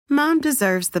Mom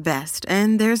deserves the best,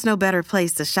 and there's no better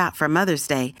place to shop for Mother's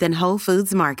Day than Whole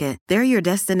Foods Market. They're your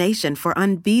destination for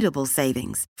unbeatable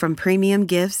savings, from premium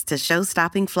gifts to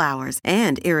show-stopping flowers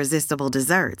and irresistible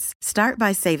desserts. Start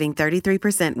by saving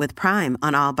 33% with Prime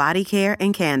on all body care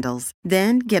and candles.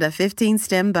 Then get a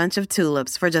 15-stem bunch of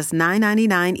tulips for just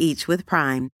 $9.99 each with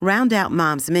Prime. Round out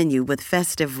Mom's menu with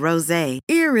festive rosé,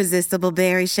 irresistible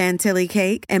berry chantilly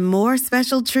cake, and more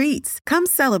special treats. Come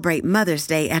celebrate Mother's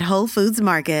Day at Whole Foods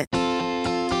Market.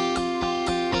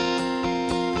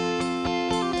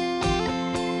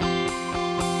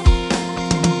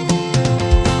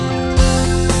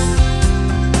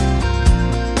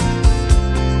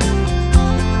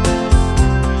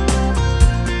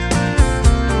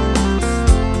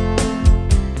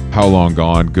 How long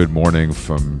gone? Good morning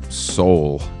from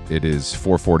Seoul. It is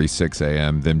 4:46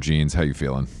 a.m. Them jeans, how you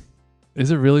feeling? Is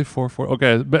it really 4:40?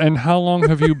 Okay, and how long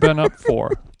have you been up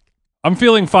for? I'm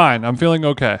feeling fine. I'm feeling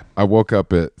okay. I woke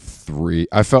up at 3.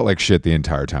 I felt like shit the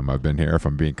entire time I've been here, if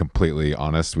I'm being completely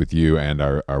honest with you and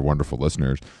our wonderful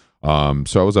listeners.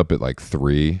 So I was up at like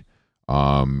 3,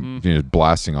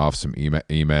 blasting off some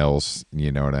emails,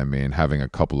 you know what I mean? Having a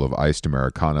couple of iced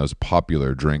Americanos,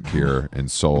 popular drink here in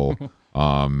Seoul.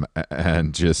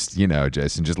 And just,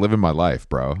 Jason, just living my life,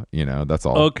 bro. That's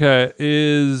all. Okay.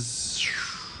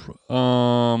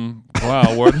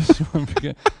 Wow, where does one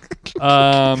begin?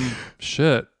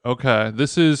 Shit. Okay.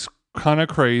 This is kind of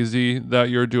crazy that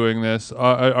you're doing this.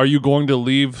 Are you going to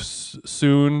leave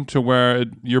soon to where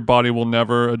your body will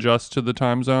never adjust to the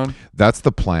time zone? That's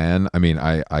the plan. I mean,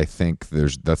 I think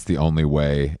that's the only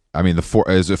way. I mean,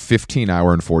 is a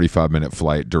 15-hour and 45-minute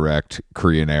flight direct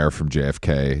Korean Air from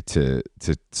JFK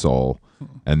to Seoul,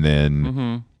 and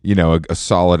then a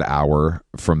solid hour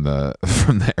from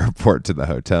the airport to the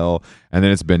hotel, and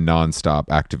then it's been nonstop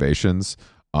activations.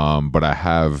 But I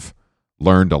have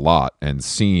learned a lot and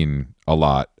seen a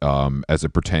lot as it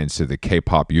pertains to the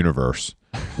K-pop universe,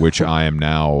 which I am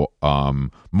now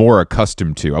more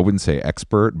accustomed to. I wouldn't say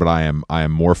expert, but I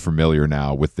am more familiar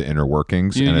now with the inner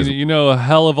workings. You know a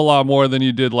hell of a lot more than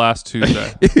you did last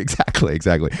Tuesday.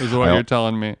 Exactly. Is what you're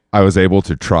telling me. I was able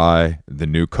to try the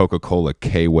new Coca-Cola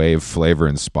K-Wave flavor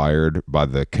inspired by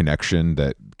the connection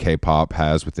that K-pop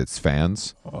has with its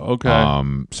fans.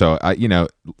 Okay. So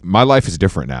my life is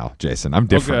different now, Jason. I'm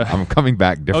different. Okay. I'm coming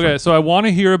back different. Okay, so I want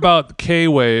to hear about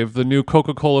K-Wave, the new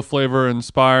Coca-Cola flavor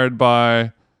inspired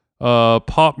by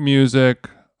pop music.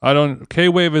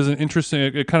 K-Wave is an interesting.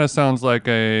 It kind of sounds like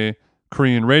a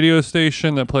Korean radio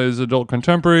station that plays adult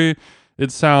contemporary.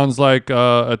 It sounds like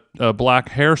a black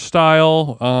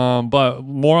hairstyle, but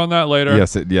more on that later.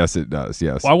 Yes, it does.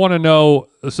 Yes. I want to know.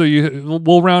 So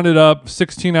we'll round it up.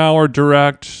 16-hour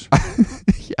direct,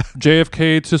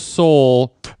 JFK to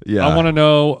Seoul. Yeah. I want to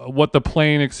know what the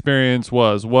plane experience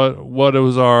was. What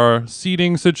was our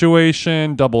seating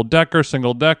situation? Double decker,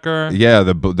 single decker? Yeah,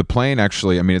 the plane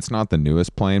actually. I mean, it's not the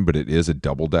newest plane, but it is a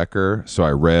double decker. So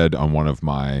I read on one of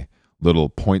my little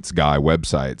points guy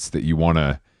websites that you want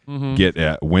to get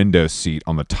a window seat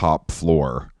on the top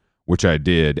floor, which I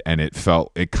did, and it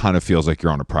kind of feels like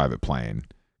you're on a private plane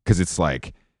because it's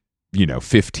like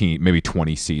 15, maybe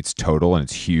 20 seats total, and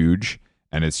it's huge,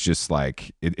 and it's just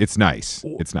like it's nice.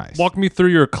 It's nice. Walk me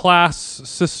through your class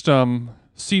system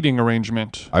seating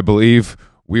arrangement. I believe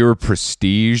we were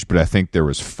prestige, but I think there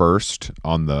was first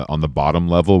on the bottom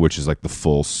level, which is like the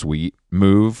full suite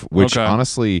move, which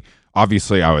honestly,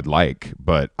 obviously I would like,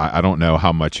 but I don't know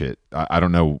how much I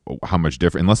don't know how much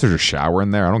different, unless there's a shower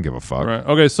in there. I don't give a fuck. Right.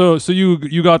 Okay. So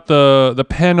you got the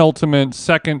penultimate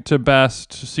second to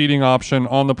best seating option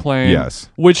on the plane. Yes.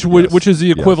 Which is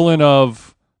the equivalent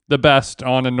of the best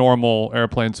on a normal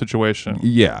airplane situation.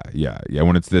 Yeah.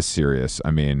 When it's this serious,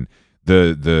 I mean,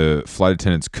 the flight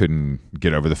attendants couldn't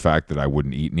get over the fact that I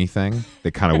wouldn't eat anything.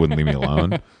 They kind of wouldn't leave me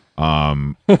alone.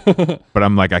 But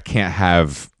I'm like, I can't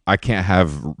have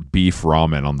beef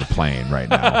ramen on the plane right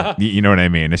now. You know what I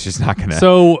mean? It's just not gonna.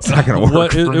 So it's not gonna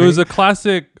work. It was a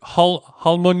classic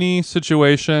halmoni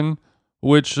situation,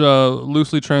 which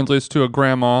loosely translates to a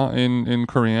grandma in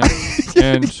Korean.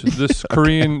 And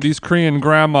these Korean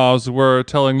grandmas were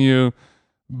telling you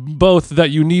both that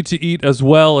you need to eat as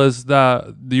well as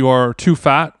that you are too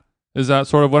fat. Is that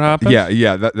sort of what happened? Yeah.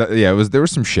 It was. There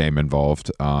was some shame involved.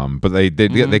 But they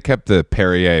kept the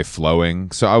Perrier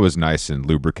flowing, so I was nice and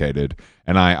lubricated.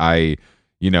 And I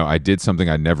did something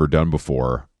I'd never done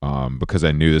before, because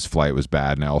I knew this flight was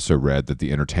bad, and I also read that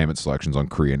the entertainment selections on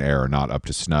Korean Air are not up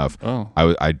to snuff. Oh.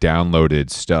 I downloaded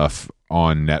stuff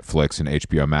on Netflix and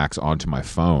HBO Max onto my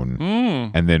phone,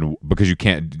 and then because you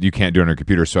can't do it on your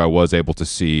computer, so I was able to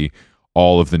see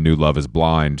all of the new Love Is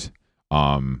Blind,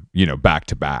 back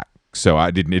to back. So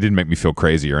it didn't make me feel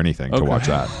crazy or anything to watch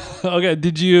that. Okay,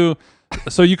 did you?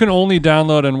 So you can only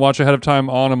download and watch ahead of time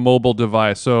on a mobile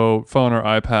device, so phone or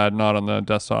iPad, not on the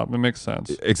desktop. It makes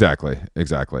sense. Exactly.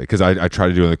 Because I tried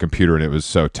to do it on the computer and it was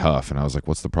so tough, and I was like,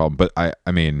 "What's the problem?" But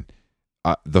I mean,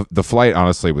 the flight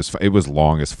honestly was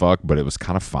long as fuck, but it was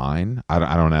kind of fine.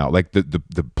 I don't know. Like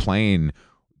the plane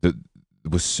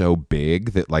was so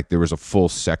big that like there was a full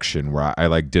section where I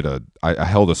like I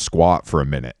held a squat for a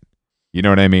minute. You know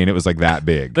what I mean? It was like that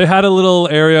big. They had a little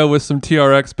area with some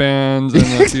TRX bands and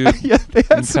like you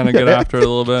can kind of get after it a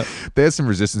little bit. They had some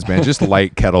resistance bands, just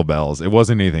light kettlebells. It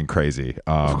wasn't anything crazy.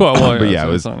 Well, yeah, it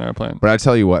was on an airplane. But I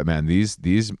tell you what, man, these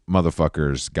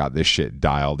motherfuckers got this shit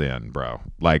dialed in, bro.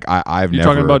 Like I've You're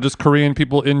never. talking about just Korean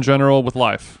people in general with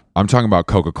life. I'm talking about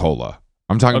Coca-Cola.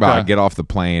 I'm talking about I get off the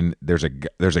plane. There's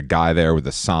a guy there with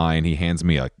a sign. He hands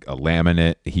me a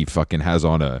laminate. He fucking has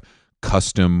on a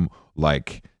custom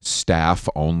like staff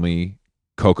only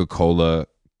Coca-Cola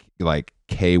like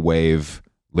K-Wave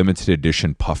limited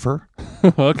edition puffer.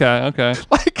 Okay.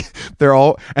 Like they're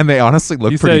all, and they honestly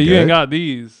look pretty good. You ain't got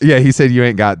these. Yeah, he said you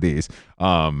ain't got these.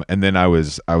 And then I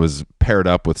was paired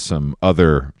up with some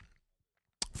other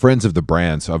friends of the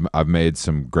brand. So I've made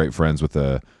some great friends with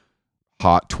a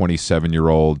hot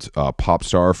 27-year-old pop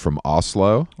star from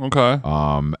Oslo. Okay.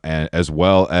 And as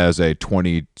well as a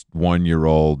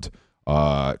 21-year-old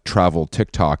travel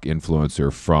TikTok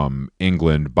influencer from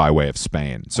England by way of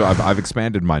Spain. So I've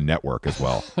expanded my network as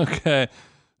well. Okay.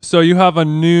 So you have a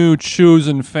new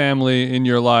chosen family in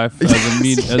your life as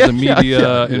a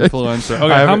media influencer.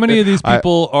 Okay, how many of these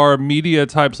people are media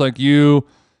types like you,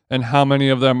 and how many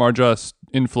of them are just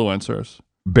influencers?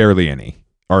 Barely any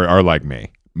are like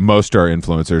me. Most are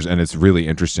influencers, and it's really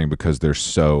interesting because it's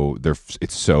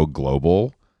so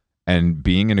global, and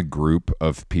being in a group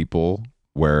of people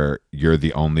where you're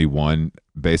the only one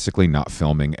basically not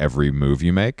filming every move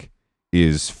you make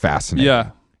is fascinating.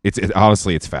 Yeah. It's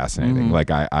honestly, it's fascinating. Mm-hmm.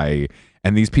 Like I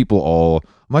and these people all,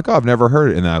 I'm like, oh, I've never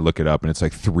heard it. And then I look it up and it's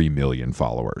like 3 million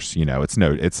followers. You know, it's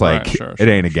like, it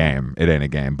ain't a game. It ain't a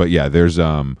game. But yeah, there's,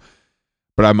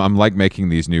 but I'm like making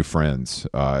these new friends.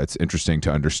 It's interesting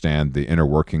to understand the inner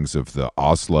workings of the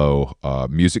Oslo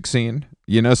music scene.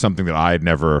 You know, something that I had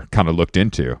never kind of looked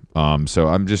into. So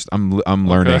I'm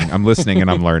learning. Okay. I'm listening and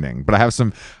I'm learning. But I have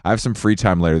some free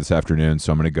time later this afternoon,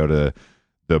 so I'm going to go to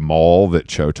the mall that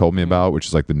Cho told me about, which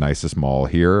is like the nicest mall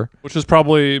here. Which is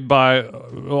probably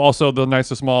also the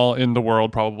nicest mall in the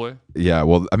world, probably. Yeah,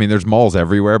 well, I mean, there's malls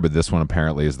everywhere, but this one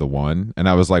apparently is the one. And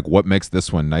I was like, what makes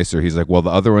this one nicer? He's like, well, the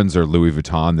other ones are Louis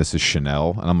Vuitton. This is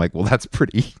Chanel. And I'm like, well, that's a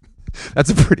pretty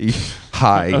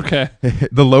high. Okay.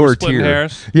 The lower tier.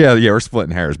 Hairs. Yeah, we're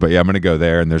splitting hairs. But yeah, I'm going to go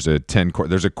there. And there's a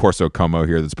Corso Como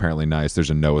here that's apparently nice. There's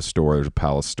a Noah store. There's a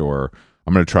Palace store.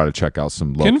 I'm gonna try to check out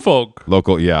some Kinfolk.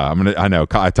 Local. Yeah, I know.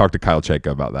 I talked to Kyle Chayka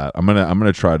about that. I'm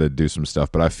gonna try to do some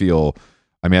stuff, but I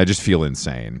just feel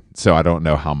insane. So I don't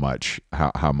know how much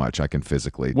I can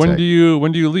physically. When do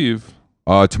you leave?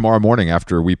 Tomorrow morning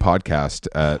after we podcast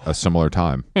at a similar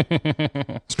time.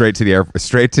 straight to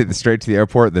the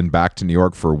airport, then back to New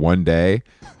York for one day,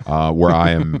 where I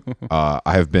am.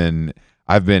 I've been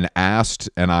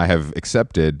asked and I have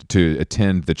accepted to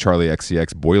attend the Charlie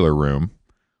XCX boiler room.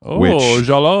 Oh,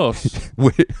 jealous.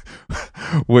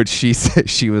 Which she said,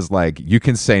 she was like, you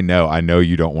can say no. I know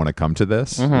you don't want to come to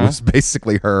this. It was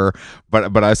basically her.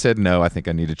 But I said no, I think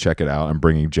I need to check it out. I'm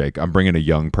bringing a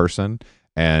young person.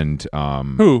 And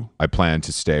who? I plan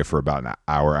to stay for about an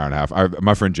hour and a half.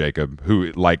 My friend Jacob,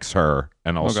 who likes her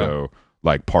and also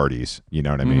like parties. You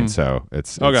know what I mean? So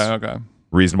it's okay.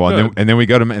 Reasonable. And then we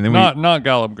go to not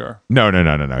Gallagher. No.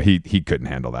 He couldn't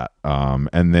handle that.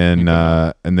 And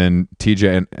then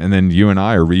TJ and then you and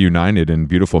I are reunited in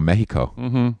beautiful Mexico.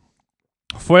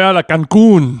 Fue a la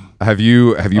Cancun. Have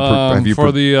you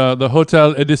for the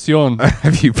Hotel Edición?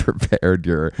 Have you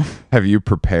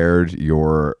prepared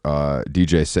your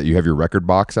DJ set? You have your record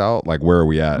box out? Like, where are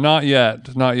we at? Not yet.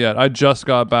 I just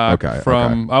got back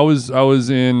from. I was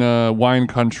in wine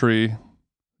country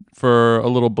for a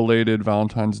little belated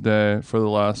Valentine's Day for the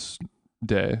last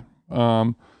day.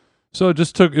 So it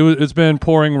just it's been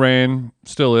pouring rain,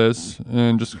 still is,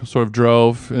 and just sort of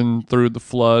drove in through the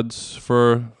floods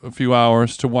for a few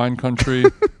hours to wine country.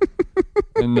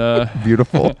 And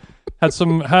beautiful. had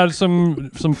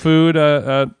some food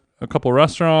at a couple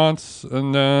restaurants,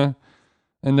 and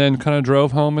then kind of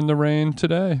drove home in the rain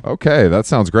today. Okay, that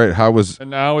sounds great. And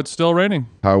now it's still raining.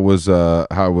 What's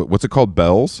it called?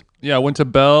 Bells? Yeah, I went to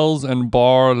Bells and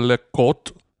Bar Le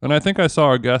Côte, and I think I saw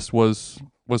our guest was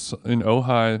in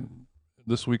Ojai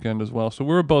this weekend as well. So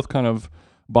we were both kind of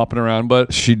bopping around.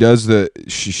 But she does the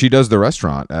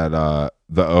restaurant at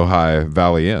the Ojai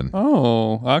Valley Inn.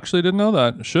 Oh, I actually didn't know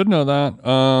that. Should know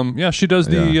that. Yeah, she does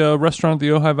the restaurant at the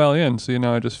Ojai Valley Inn. See,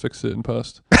 now I just fixed it in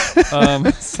post. Yeah,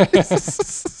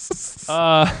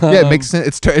 it makes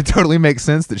sense. It totally makes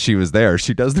sense that she was there.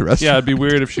 She does the restaurant. Yeah, it'd be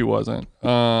weird if she wasn't.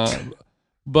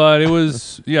 But it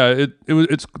was,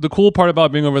 it's the cool part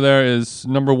about being over there is,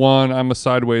 number one, I'm a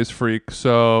sideways freak,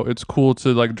 so it's cool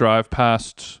to like drive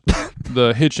past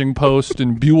the hitching post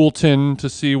in Buellton to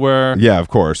see where of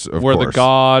course, the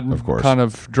god kind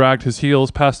of dragged his heels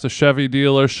past a Chevy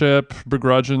dealership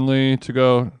begrudgingly to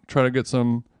go try to get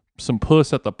some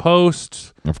puss at the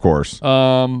post. Of course.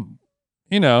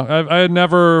 You know, I had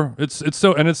never. It's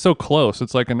so close.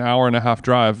 It's like an hour and a half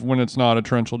drive when it's not a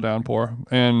torrential downpour,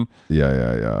 and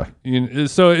yeah.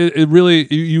 So it really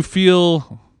you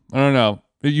feel, I don't know,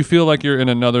 you feel like you're in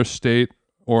another state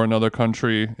or another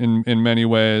country in many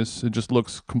ways. It just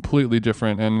looks completely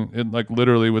different, and it like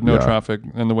literally with no traffic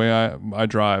and the way I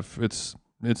drive, it's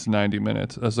 90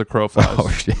 minutes as the crow flies. Oh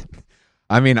shit.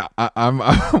 I mean, I'm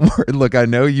look. I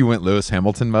know you went Lewis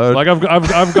Hamilton mode. Like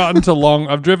I've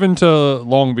driven to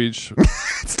Long Beach.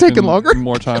 It's taken longer,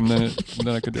 more time than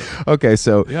I could do. Okay,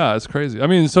 so yeah, it's crazy. I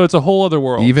mean, so it's a whole other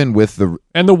world. Even with the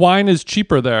wine is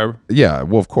cheaper there. Yeah,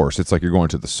 well, of course, it's like you're going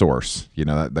to the source. You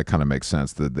know, that kind of makes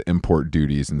sense. The import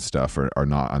duties and stuff are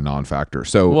not a non-factor.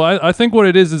 So, well, I think what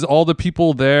it is all the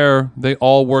people there. They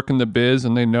all work in the biz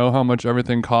and they know how much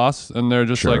everything costs, and they're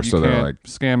just like, you can't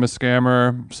scam a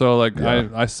scammer. So like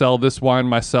I sell this wine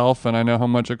myself, and I know how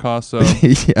much it costs. So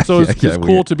it's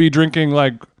cool to be drinking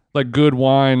like good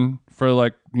wine for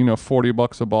like, you know,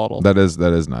 $40 a bottle. That is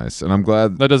nice, and I'm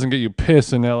glad that doesn't get you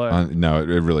pissed in LA. No, it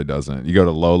really doesn't. You go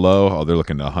to Lolo, they're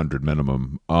looking at 100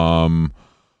 minimum.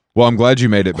 Well, I'm glad you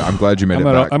made it. I'm glad you made it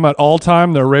back. I'm at All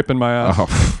Time. They're raping my ass.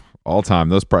 Oh, All Time.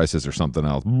 Those prices are something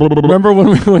else. Remember when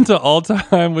we went to All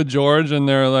Time with George, and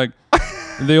they're like,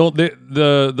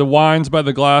 the wines by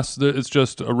the glass, it's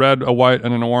just a red, a white,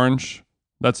 and an orange.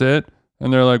 That's it.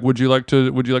 And they're like, would you like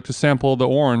to sample the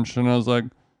orange? And I was like,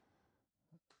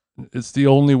 it's the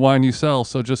only wine you sell,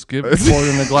 so just pour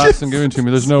it in a glass and give it to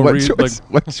me. There's no reason.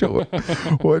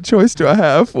 What choice do I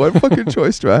have? What fucking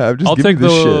choice do I have? Just I'll give take me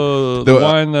this shit.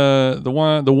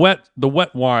 The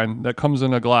wet wine that comes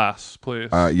in a glass, please.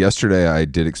 Yesterday, I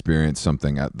did experience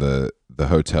something at the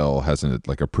hotel. Has a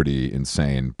pretty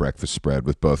insane breakfast spread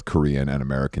with both Korean and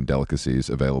American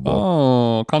delicacies available.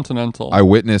 Oh, continental. I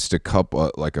witnessed a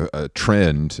couple, a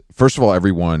trend. First of all,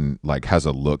 everyone has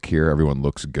a look here. Everyone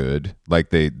looks good.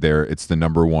 Like it's the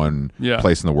number one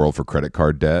place in the world for credit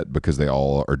card debt because they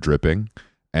all are dripping.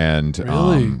 And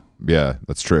really? Yeah,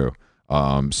 that's true.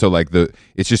 So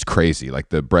it's just crazy. Like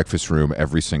the breakfast room,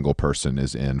 every single person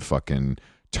is in fucking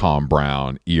Tom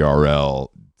Brown,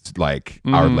 ERL,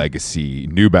 Our Legacy,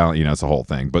 New Balance, it's a whole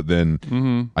thing. But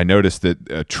then I noticed that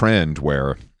a trend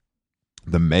where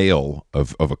the male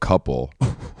of a couple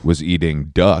was eating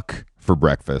duck for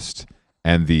breakfast,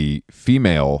 and the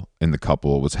female in the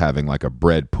couple was having a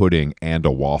bread pudding and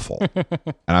a waffle.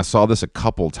 And I saw this a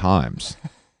couple times.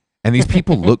 And these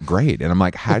people look great. And I'm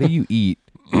like, how do you eat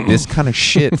this kind of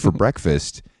shit for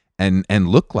breakfast and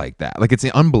look like that? It's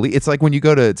unbelievable. It's like when you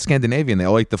go to Scandinavia and they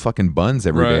all eat the fucking buns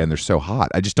every day and they're so hot.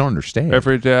 I just don't understand.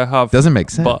 Every day I have doesn't make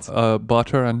sense.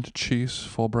 Butter and cheese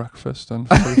for breakfast and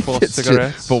 3-4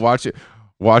 cigarettes. But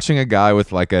watching a guy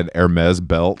with an Hermes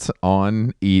belt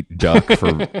on eat duck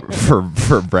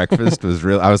for breakfast was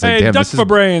real. I was like, damn, duck for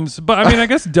brains. But I mean, I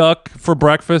guess duck for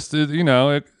breakfast is,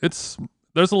 it's.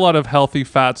 There's a lot of healthy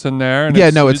fats in there. And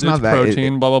it's not that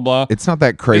protein, blah blah blah. It's not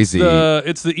that crazy.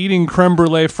 It's the eating creme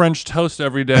brulee French toast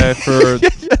every day for.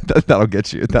 That'll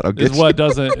get you.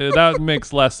 That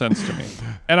makes less sense to me.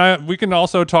 And we can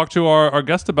also talk to our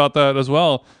guest about that as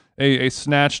well. A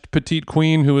snatched petite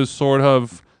queen who has sort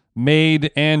of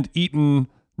made and eaten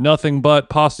nothing but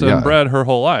pasta and bread her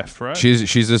whole life, right?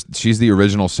 She's the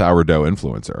original sourdough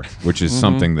influencer, which is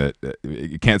something that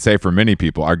you can't say for many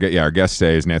people. Our guest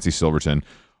today is Nancy Silverton.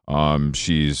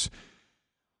 She's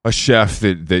a chef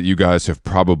that you guys have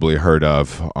probably heard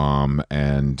of,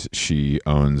 and she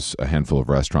owns a handful of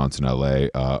restaurants in LA.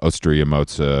 Osteria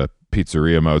Mozza,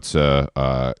 Pizzeria Mozza.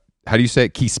 How do you say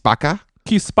it? Kispaka?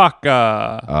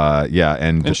 Kispaka. Yeah,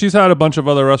 and she's had a bunch of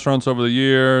other restaurants over the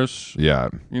years. Yeah,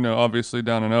 obviously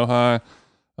down in Ojai.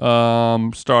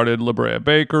 Started La Brea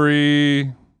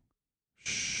Bakery.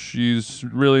 She's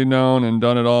really known and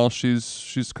done it all.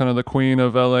 She's kind of the queen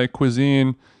of LA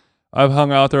cuisine. I've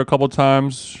hung out there a couple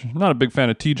times. Not a big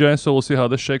fan of TJ, so we'll see how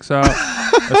this shakes out.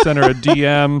 I sent her a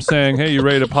DM saying, "Hey, you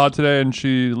ready to pod today?" And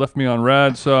she left me on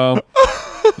red. So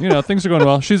Things are going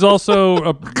well. She's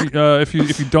also, if you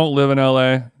don't live in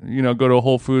LA, go to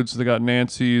Whole Foods. They got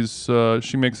Nancy's.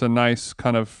 She makes a nice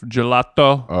kind of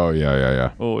gelato. Oh,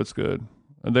 yeah. Oh, it's good.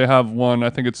 They have one, I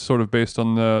think it's sort of based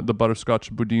on the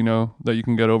butterscotch budino that you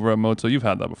can get over at Moza. You've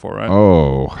had that before, right?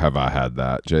 Oh, have I had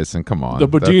that, Jason? Come on. The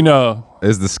budino.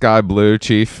 Is the sky blue,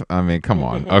 Chief? I mean, come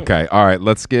on. Okay, all right.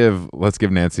 Let's give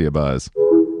Nancy a buzz.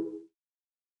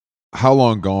 How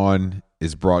Long Gone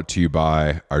is brought to you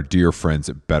by our dear friends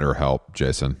at BetterHelp,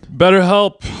 Jason.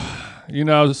 BetterHelp.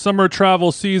 Summer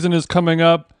travel season is coming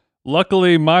up.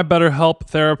 Luckily, my BetterHelp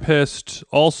therapist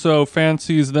also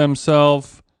fancies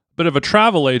themselves bit of a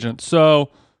travel agent. So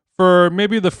for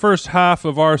maybe the first half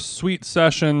of our sweet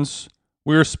sessions,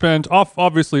 we were spent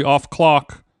obviously off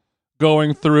clock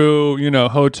going through,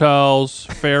 hotels,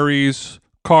 ferries,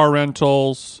 car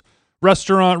rentals,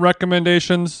 restaurant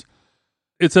recommendations.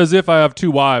 It's as if I have two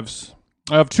wives.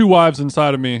 I have two wives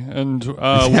inside of me. And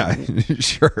yeah,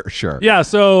 sure. Yeah,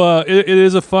 so it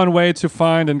is a fun way to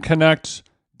find and connect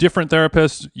different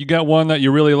therapists. You get one that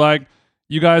you really like.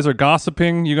 You guys are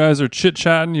gossiping. You guys are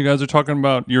chit-chatting. You guys are talking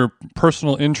about your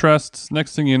personal interests.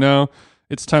 Next thing you know,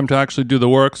 it's time to actually do the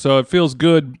work. So it feels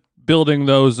good building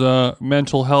those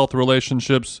mental health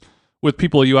relationships with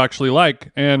people you actually like.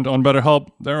 And on BetterHelp,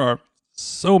 there are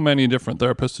so many different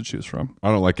therapists to choose from. I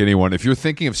don't like anyone. If you're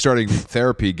thinking of starting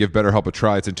therapy, give BetterHelp a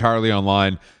try. It's entirely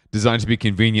online, designed to be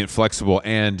convenient, flexible,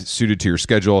 and suited to your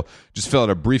schedule. Just fill out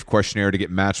a brief questionnaire to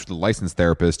get matched with a licensed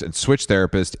therapist and switch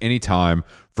therapist anytime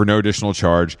for no additional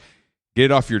charge. Get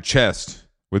it off your chest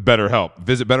with BetterHelp.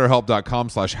 Visit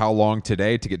BetterHelp.com/howlong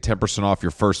today to get 10% off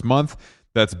your first month.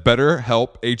 That's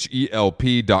BetterHelp,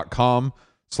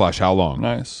 HELP.com/howlong.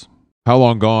 Nice. How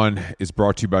Long Gone is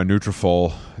brought to you by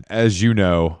Nutrafol. As you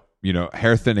know,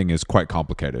 hair thinning is quite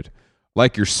complicated.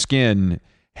 Like your skin,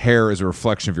 hair is a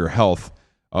reflection of your health.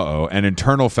 And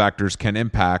internal factors can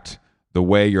impact the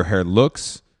way your hair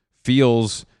looks,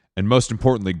 feels, and most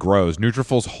importantly, grows.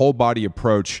 Nutrafol's whole body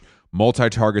approach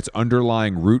multi-targets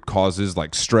underlying root causes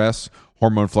like stress,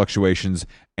 hormone fluctuations,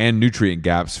 and nutrient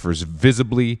gaps for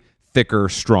visibly thicker,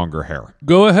 stronger hair.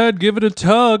 Go ahead, give it a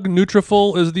tug.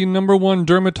 Nutrafol is the #1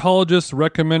 dermatologist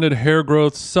recommended hair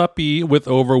growth suppy with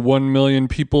over 1 million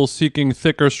people seeking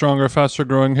thicker, stronger, faster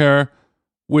growing hair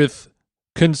with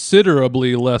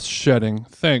considerably less shedding.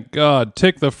 Thank God.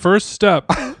 Take the first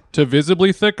step to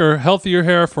visibly thicker, healthier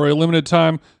hair for a limited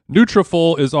time.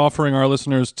 Nutrafol is offering our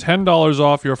listeners $10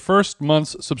 off your first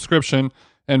month's subscription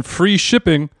and free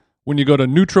shipping when you go to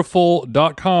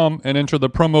Nutrafol.com and enter the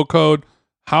promo code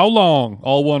HOWLONG,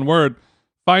 all one word.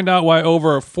 Find out why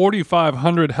over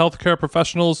 4,500 healthcare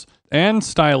professionals and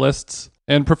stylists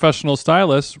and professional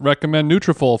stylists recommend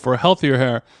Nutrafol for healthier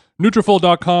hair.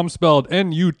 Nutrafol.com, spelled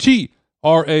Nutrafol.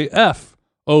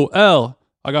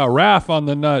 I got RAF on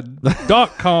the nut.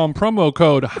 .com, promo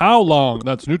code HOWLONG.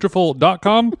 That's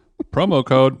Nutrafol.com, promo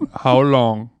code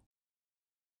HOWLONG.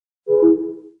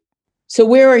 So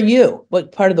where are you?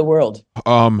 What part of the world?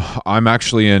 I'm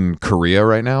actually in Korea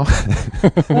right now.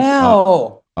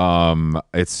 Wow.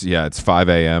 It's 5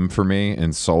 a.m. for me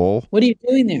in Seoul. What are you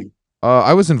doing there?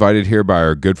 I was invited here by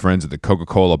our good friends at the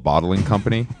Coca-Cola Bottling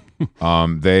Company.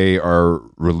 They are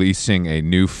releasing a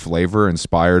new flavor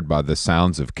inspired by the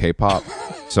sounds of K-pop.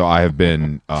 So I have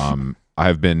been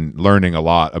learning a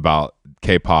lot about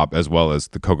K-pop as well as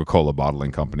the Coca-Cola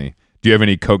Bottling Company. Do you have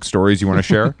any Coke stories you want to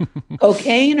share?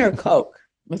 Cocaine or Coke?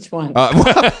 Which one?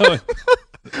 Either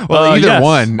yes.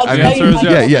 one.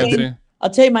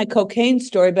 I'll tell you my cocaine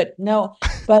story, but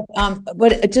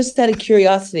just out of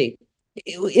curiosity,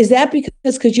 is that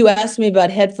because you asked me about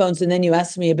headphones and then you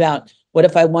asked me about what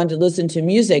if I wanted to listen to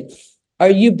music? Are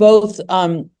you both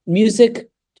music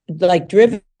like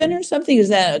driven or something? Is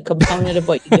that a component of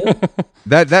what you do?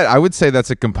 That I would say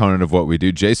that's a component of what we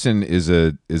do. Jason is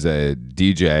a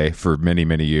DJ for many,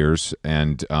 many years,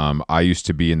 and I used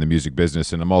to be in the music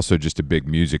business, and I'm also just a big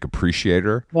music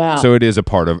appreciator. Wow! So it's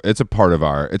part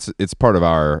of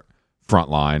our front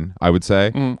line, I would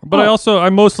say. But I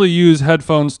mostly use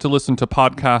headphones to listen to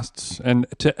podcasts and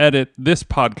to edit this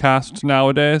podcast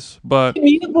nowadays. But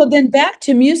well, then back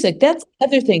to music. That's the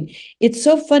other thing. It's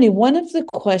so funny. One of the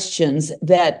questions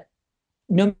that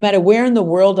no matter where in the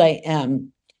world I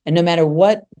am, and no matter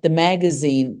what the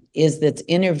magazine is that's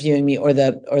interviewing me or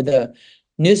the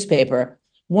newspaper,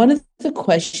 one of the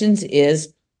questions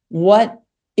is, what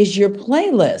is your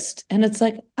playlist? And it's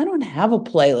like, I don't have a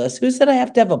playlist. Who said I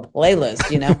have to have a playlist,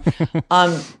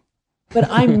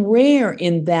 But I'm rare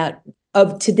in that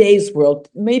of today's world,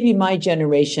 maybe my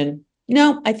generation.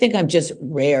 I think I'm just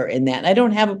rare in that. I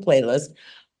don't have a playlist.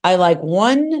 I like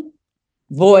one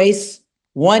voice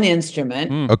one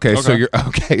instrument. Okay, so you're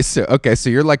so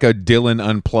you're like a Dylan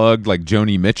Unplugged, like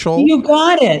Joni Mitchell. You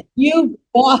got it. You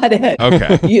got it.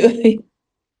 Okay.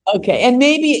 Okay, and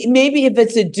maybe if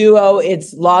it's a duo,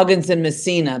 it's Loggins and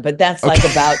Messina, but that's like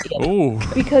about it. Ooh.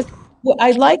 Because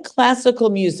I like classical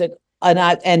music,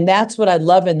 and that's what I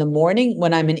love in the morning.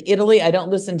 When I'm in Italy, I don't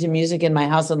listen to music in my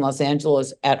house in Los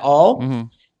Angeles at all. Mm-hmm.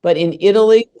 But in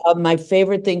Italy, my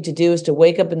favorite thing to do is to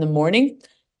wake up in the morning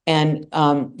and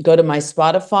go to my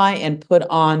Spotify and put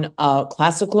on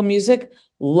classical music.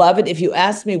 Love it. If you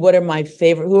ask me who are my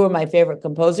favorite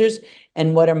composers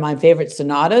and what are my favorite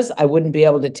sonatas, I wouldn't be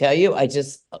able to tell you.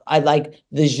 I like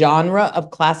the genre of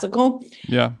classical.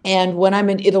 Yeah. And when I'm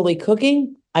in Italy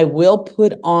cooking, I will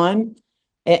put on,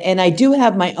 and I do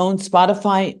have my own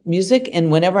Spotify music.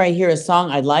 And whenever I hear a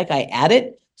song I like, I add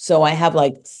it. So I have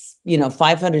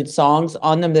 500 songs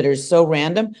on them that are so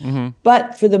random. Mm-hmm.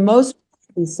 But for the most,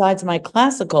 besides my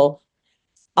classical,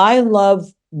 I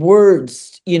love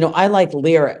words. I like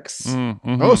lyrics.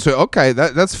 Mm-hmm. Oh, so okay,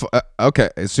 that's okay.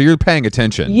 So you're paying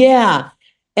attention. Yeah,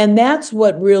 and that's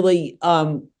what really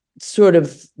sort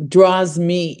of draws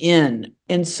me in.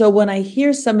 And so when I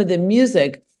hear some of the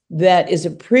music that is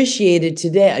appreciated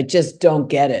today, I just don't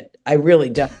get it. I really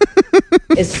don't.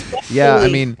 Yeah, I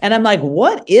mean, and I'm like,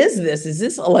 what is this? Is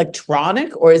this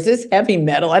electronic or is this heavy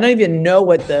metal? I don't even know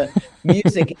what the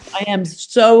music. I am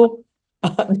so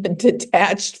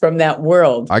detached from that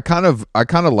world. I kind of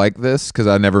like this because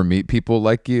I never meet people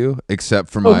like you, except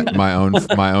for my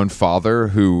own father,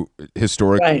 who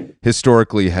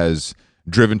historically has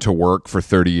driven to work for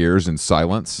 30 years in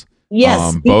silence.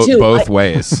 Yes, me too. Both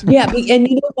ways. Yeah, and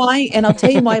you know why? And I'll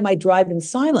tell you why my drive in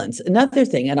silence. Another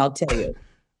thing, and I'll tell you,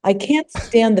 I can't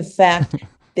stand the fact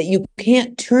that you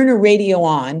can't turn a radio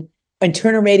on and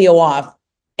turn a radio off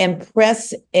and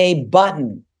press a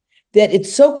button. That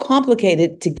it's so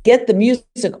complicated to get the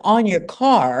music on your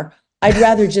car. I'd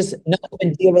rather just not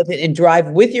even deal with it and drive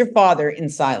with your father in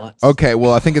silence. Okay,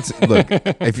 well, I think it's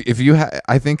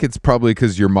I think it's probably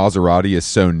because your Maserati is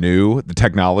so new, the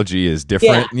technology is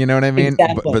different. Yeah, you know what I mean?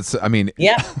 exactly. But I mean,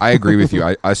 Yeah. I agree with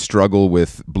you. I struggle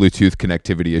with Bluetooth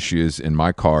connectivity issues in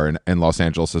my car and in Los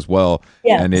Angeles as well.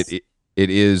 Yes. And it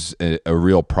is a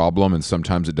real problem, and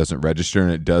sometimes it doesn't register,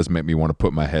 and it does make me want to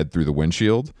put my head through the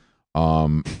windshield.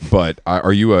 But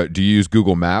do you use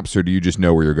Google Maps, or do you just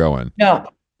know where you're going? No,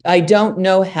 I don't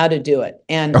know how to do it.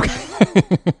 And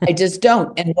I just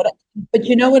don't. But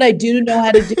you know what I do know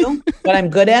how to do? What I'm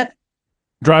good at?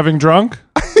 Driving drunk?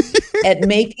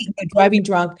 Driving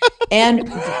drunk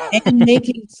and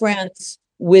making friends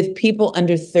with people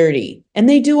under 30. And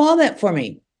they do all that for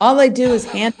me. All I do is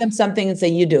hand them something and say,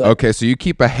 you do it. Okay, so you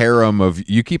keep a harem of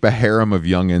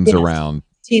youngins around.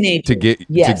 Teenagers. To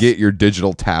get your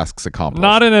digital tasks accomplished.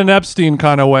 Not in an Epstein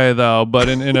kind of way, though, but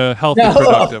in a healthy,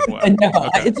 productive way. No,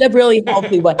 okay. It's a really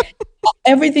healthy way.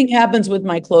 Everything happens with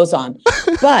my clothes on.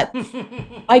 But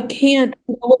I can't,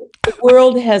 the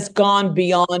world has gone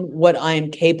beyond what I am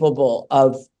capable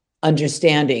of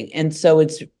understanding. And so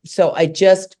I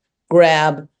just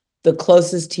grab the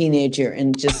closest teenager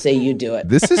and just say, you do it.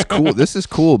 This is cool. This is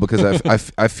cool because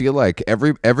I feel like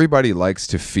everybody likes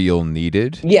to feel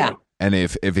needed. Yeah. And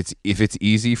if it's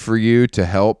easy for you to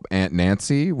help Aunt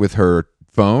Nancy with her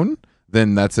phone,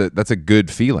 then that's a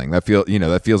good feeling. That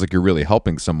feels like you're really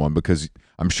helping someone, because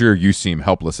I'm sure you seem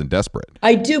helpless and desperate.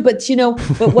 I do, but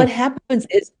what happens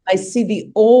is I see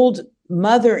the old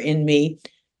mother in me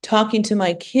talking to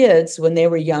my kids when they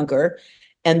were younger,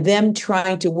 and them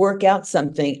trying to work out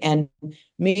something, and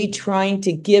me trying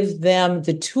to give them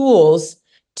the tools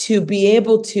to be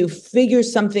able to figure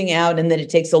something out, and that it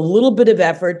takes a little bit of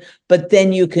effort, but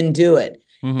then you can do it.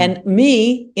 Mm-hmm. And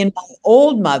me, in my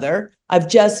old mother, I've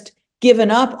just given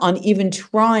up on even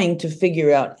trying to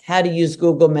figure out how to use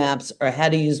Google Maps or how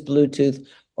to use Bluetooth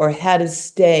or how to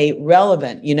stay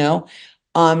relevant,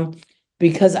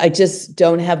 because I just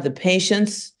don't have the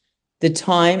patience, the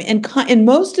time, and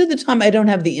most of the time I don't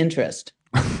have the interest.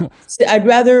 So I'd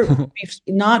rather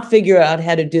not figure out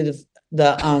how to do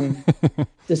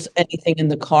anything in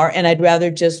the car, and I'd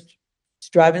rather just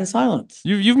drive in silence.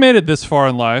 You've made it this far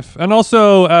in life, and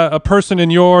also a person in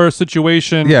your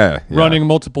situation, running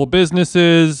multiple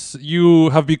businesses, you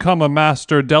have become a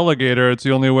master delegator. It's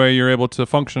the only way you're able to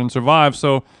function and survive.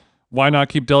 So why not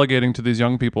keep delegating to these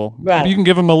young people? Right. If you can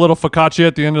give them a little focaccia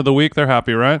at the end of the week, they're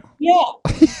happy, right? Yeah.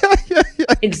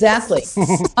 Exactly.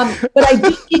 But I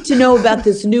do need to know about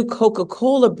this new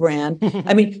Coca-Cola brand.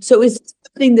 I mean, so is it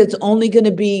something that's only going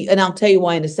to be, and I'll tell you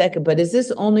why in a second, but is this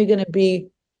only going to be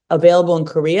available in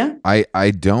Korea?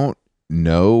 I don't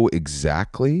know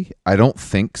exactly. I don't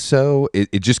think so.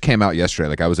 It just came out yesterday.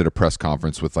 Like I was at a press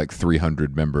conference with like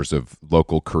 300 members of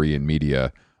local Korean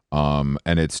media. And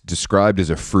it's described as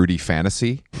a fruity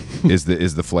fantasy is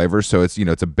the flavor. So it's,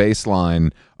 it's a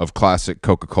baseline of classic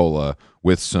Coca-Cola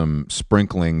with some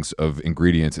sprinklings of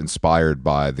ingredients inspired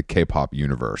by the K-pop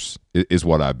universe is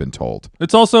what I've been told.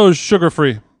 It's also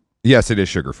sugar-free. Yes, it is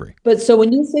sugar-free. But so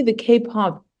when you say the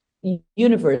K-pop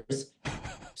universe,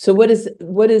 so what does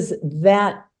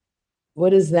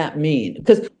that mean?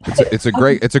 Because it's a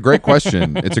great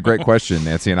question. It's a great question,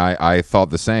 Nancy, and I thought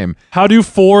the same. How do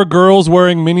 4 girls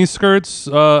wearing miniskirts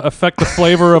affect the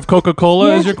flavor of Coca-Cola?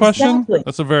 Yeah, is your question? exactly.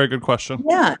 That's a very good question.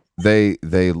 Yeah. They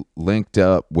linked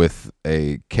up with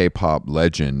a K-pop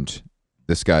legend,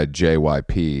 this guy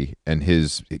JYP and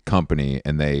his company,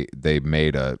 and they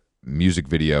made a music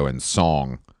video and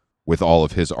song with all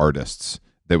of his artists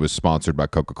that was sponsored by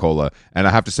Coca-Cola. And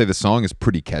I have to say the song is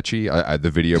pretty catchy.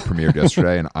 The video premiered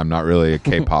yesterday, and I'm not really a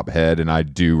K-pop head, and I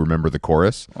do remember the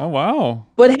chorus. Oh, wow.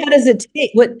 But how does it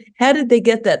taste? How did they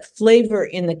get that flavor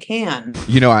in the can?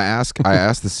 I asked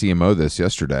the CMO this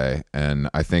yesterday, and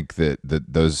I think that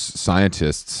those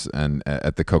scientists and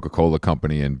at the Coca-Cola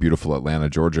company in beautiful Atlanta,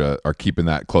 Georgia, are keeping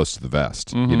that close to the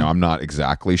vest. Mm-hmm. I'm not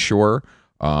exactly sure.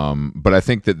 But I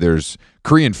think that there's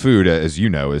Korean food, as you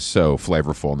know, is so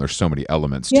flavorful and there's so many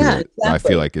elements to it. Exactly. I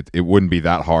feel like it wouldn't be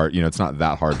that hard. It's not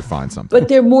that hard to find something. But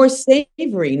they're more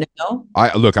savory, no?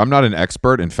 I'm not an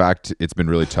expert. In fact, it's been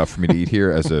really tough for me to eat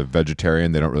here as a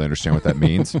vegetarian. They don't really understand what that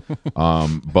means.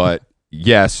 But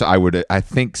yes, I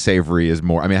think savory is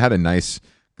more. I mean, I had a nice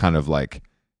kind of like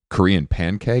Korean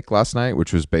pancake last night,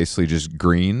 which was basically just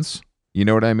greens. You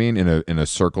know what I mean? In a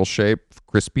circle shape,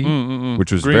 crispy,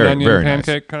 which was green very, onion very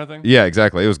pancake nice. kind of thing. Yeah,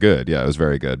 exactly. It was good. Yeah, it was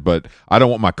very good. But I don't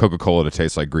want my Coca-Cola to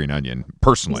taste like green onion,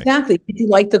 personally. Exactly. Did you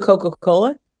like the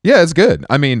Coca-Cola? Yeah, it's good.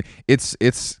 I mean, it's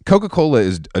Coca-Cola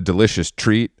is a delicious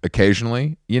treat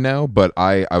occasionally, but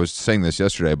I was saying this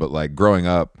yesterday, but like growing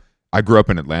up, I grew up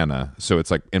in Atlanta, so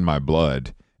it's like in my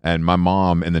blood. And my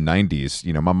mom in the 90s,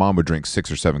 my mom would drink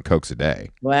 6 or 7 Cokes a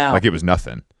day. Wow. Like it was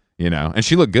nothing. And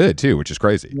she looked good too, which is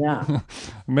crazy. Yeah.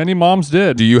 Many moms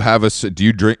did. Do you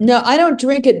drink? No, I don't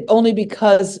drink it only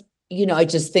because, I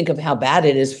just think of how bad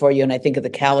it is for you and I think of the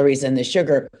calories and the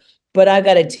sugar. But I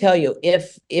got to tell you,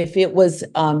 if it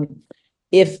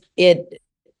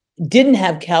didn't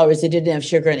have calories, it didn't have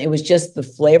sugar, and it was just the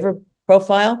flavor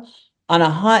profile on a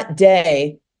hot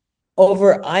day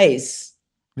over ice,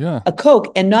 Yeah. a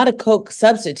Coke, and not a Coke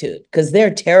substitute, because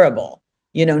they're terrible.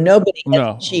 Nobody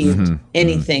has achieved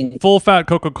anything. Full fat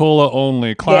Coca-Cola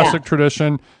only. Classic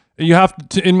tradition. You have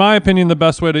to, in my opinion, the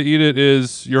best way to eat it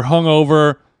is you're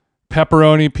hungover,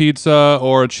 pepperoni pizza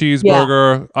or a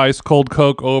cheeseburger, ice cold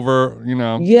Coke over,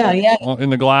 Yeah.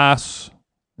 in the glass.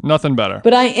 Nothing better.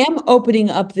 But I am opening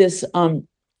up this,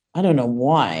 I don't know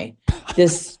why,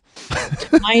 this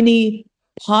tiny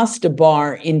pasta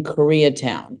bar in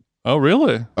Koreatown. Oh,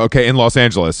 really? Okay, in Los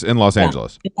Angeles. In Los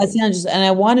Angeles, and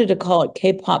I wanted to call it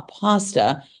K-pop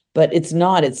pasta, but it's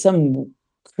not. It's some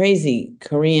crazy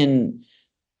Korean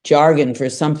jargon for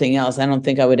something else. I don't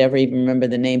think I would ever even remember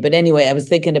the name. But anyway, I was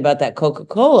thinking about that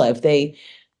Coca-Cola.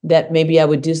 That maybe I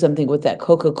would do something with that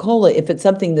Coca-Cola if it's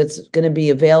something that's going to be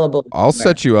available. I'll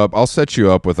set you up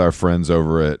with our friends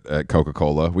over at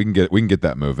Coca-Cola. We can get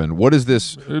that moving. What is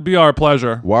this? It'd be our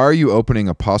pleasure. Why are you opening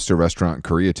a pasta restaurant in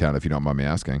Koreatown, if you don't mind me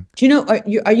asking? Do you know,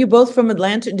 are you both from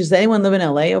Atlanta? Does anyone live in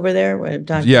LA over there?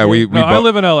 Yeah, I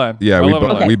live in LA. Yeah,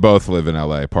 LA. we both live in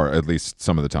LA, at least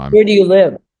some of the time. Where do you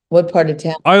live? What part of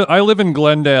town? I live in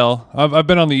Glendale. I've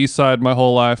been on the east side my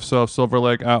whole life, so Silver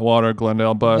Lake, Atwater,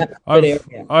 Glendale. But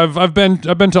I've been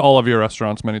to all of your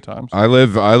restaurants many times. I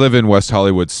live in West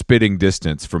Hollywood, spitting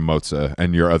distance from Mozza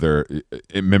and your other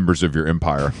members of your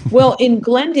empire. Well, in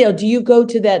Glendale, do you go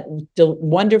to that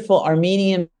wonderful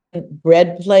Armenian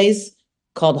bread place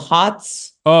called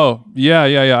Hots? Oh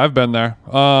yeah. I've been there.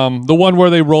 The one where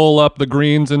they roll up the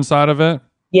greens inside of it.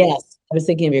 Yes. I was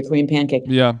thinking of your Korean pancake.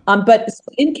 Yeah. But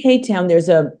in K-Town, there's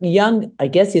a young, I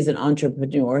guess he's an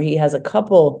entrepreneur. He has a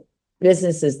couple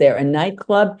businesses there, a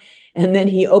nightclub, and then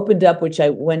he opened up, which I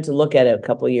went to look at it a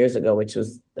couple of years ago, which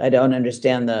was, I don't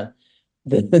understand the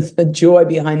joy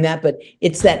behind that, but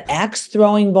it's that axe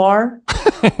throwing bar.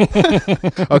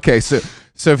 Okay, so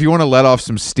if you want to let off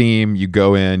some steam, you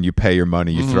go in, you pay your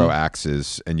money, you throw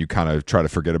axes, and you kind of try to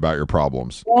forget about your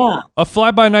problems. Yeah. A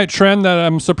fly-by-night trend that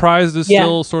I'm surprised is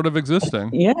still sort of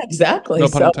existing. Yeah, exactly. No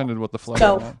pun intended with the fly.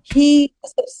 So he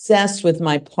was obsessed with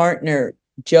my partner,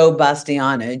 Joe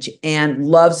Bastianich, and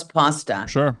loves pasta.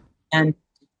 Sure. And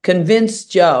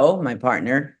convinced Joe, my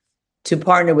partner, to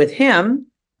partner with him,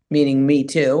 meaning me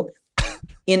too,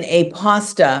 in a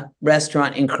pasta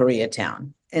restaurant in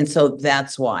Koreatown. And so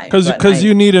that's why. Because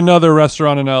you need another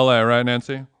restaurant in LA, right,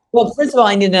 Nancy? Well, first of all,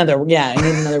 I need another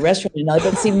restaurant in LA.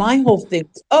 But see, my whole thing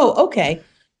was, okay.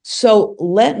 So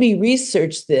let me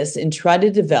research this and try to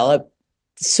develop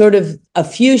sort of a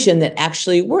fusion that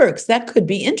actually works. That could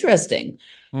be interesting.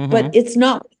 But it's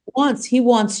not what he wants. He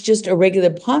wants just a regular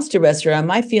pasta restaurant.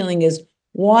 My feeling is,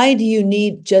 why do you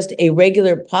need just a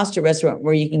regular pasta restaurant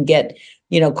where you can get,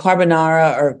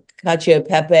 carbonara or cacio e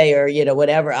pepe or,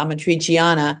 whatever,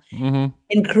 amatriciana?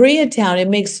 In Koreatown, it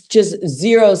makes just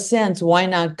zero sense. Why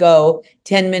not go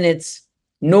 10 minutes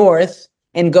north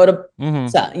and go to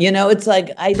pizza? It's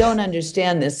like, I don't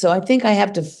understand this. So I think I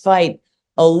have to fight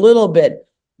a little bit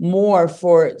more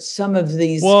for some of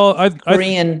these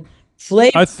Korean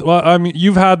flavors. I mean,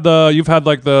 you've had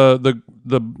like the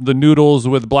noodles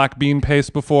with black bean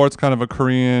paste before. It's kind of a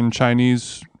Korean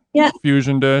Chinese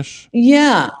fusion dish.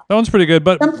 Yeah, that one's pretty good.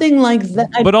 But something like that.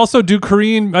 But also, do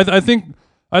Korean? I think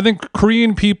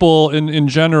Korean people in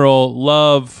general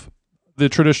love the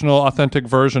traditional, authentic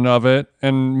version of it,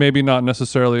 and maybe not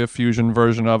necessarily a fusion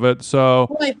version of it. So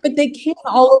right, but they can't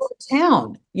all over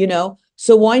town,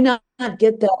 So why not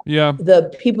get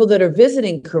the people that are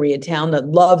visiting Koreatown that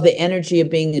love the energy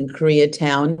of being in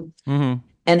Koreatown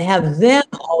and have them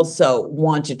also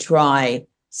want to try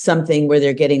something where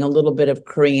they're getting a little bit of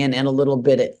Korean and a little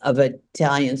bit of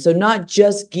Italian. So not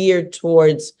just geared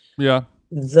towards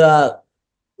the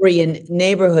Korean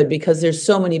neighborhood, because there's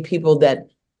so many people that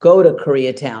go to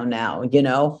Koreatown now,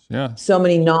 so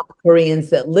many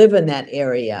non-Koreans that live in that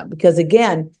area. Because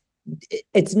again,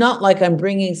 it's not like I'm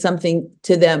bringing something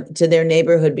to them, to their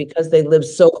neighborhood, because they live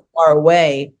so far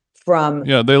away from.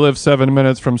 Yeah, they live 7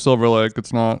 minutes from Silver Lake.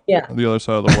 It's not the other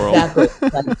side of the world. Exactly.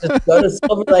 Like, just go to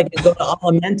Silver Lake and go to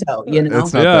Alimento,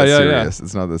 It's not that serious.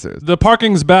 It's not that serious. The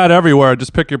parking's bad everywhere.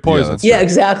 Just pick your poison. Yeah,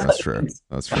 exactly.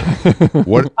 That's true.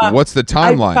 What's the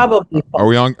timeline? Probably are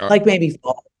we on? Like maybe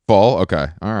fall. Fall? Okay.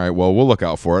 All right. Well, we'll look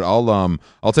out for it.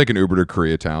 I'll take an Uber to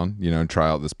Koreatown, and try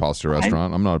out this pasta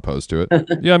restaurant. I'm not opposed to it.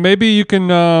 Yeah, maybe you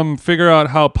can figure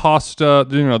out how pasta,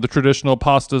 the traditional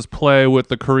pastas play with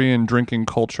the Korean drinking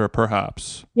culture,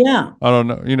 perhaps. Yeah. I don't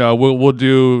know. We'll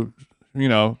do,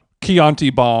 Chianti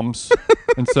bombs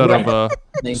instead of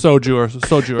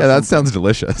soju. Yeah, that sounds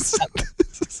delicious.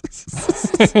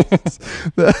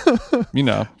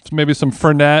 Maybe some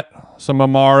Fernet, some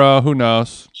Amara, who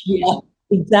knows? Yeah.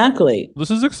 Exactly. This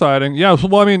is exciting. Yeah.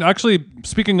 Well, I mean, actually,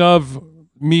 speaking of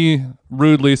me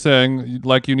rudely saying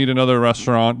like you need another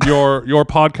restaurant, your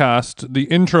podcast, the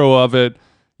intro of it,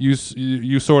 you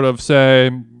sort of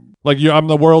say like I'm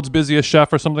the world's busiest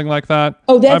chef or something like that.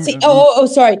 Oh, that's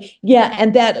sorry. Yeah,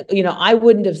 and that I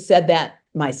wouldn't have said that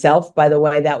myself. By the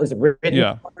way, that was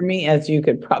written for me, as you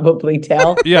could probably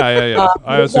tell. Yeah.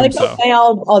 I assume so. Okay,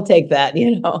 I'll take that.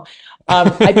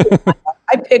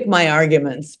 I pick my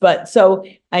arguments, but so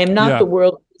I am not the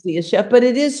world's busiest chef, but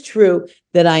it is true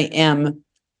that I am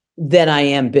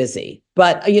busy.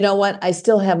 But you know what? I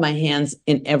still have my hands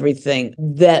in everything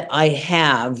that I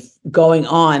have going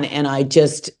on, and I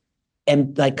just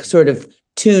am like sort of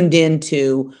tuned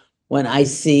into when I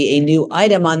see a new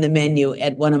item on the menu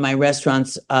at one of my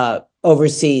restaurants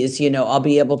overseas. I'll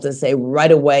be able to say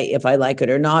right away if I like it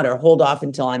or not, or hold off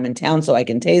until I'm in town so I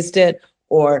can taste it.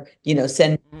 Or,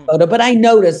 send a photo. But I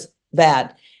notice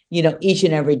that, each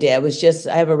and every day.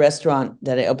 I have a restaurant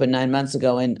that I opened 9 months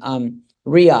ago in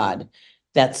Riyadh.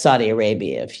 That's Saudi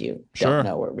Arabia, if you don't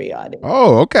know where Riyadh is.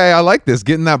 Oh, okay. I like this.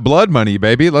 Getting that blood money,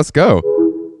 baby. Let's go.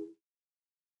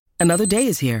 Another day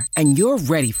is here, and you're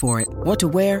ready for it. What to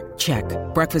wear? Check.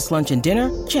 Breakfast, lunch, and dinner?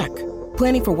 Check.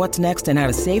 Planning for what's next and how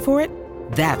to save for it?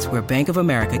 That's where Bank of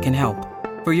America can help.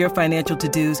 For your financial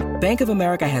to-dos, Bank of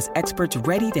America has experts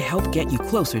ready to help get you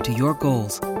closer to your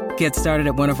goals. Get started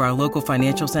at one of our local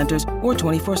financial centers or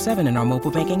 24/7 in our mobile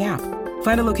banking app.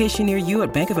 Find a location near you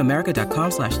at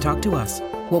bankofamerica.com/talktous.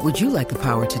 What would you like the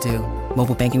power to do?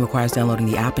 Mobile banking requires downloading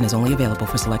the app and is only available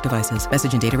for select devices.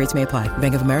 Message and data rates may apply.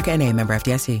 Bank of America N.A., member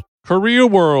FDIC. Korea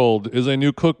World is a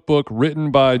new cookbook written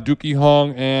by Dookie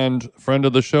Hong and friend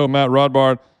of the show, Matt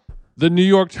Rodbard, the New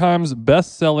York Times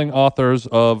best-selling authors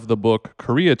of the book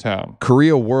Koreatown.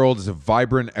 Korea World is a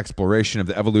vibrant exploration of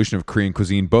the evolution of Korean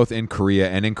cuisine, both in Korea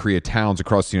and in Korea towns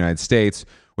across the United States,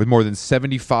 with more than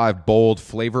 75 bold,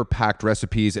 flavor-packed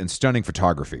recipes and stunning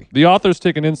photography. The authors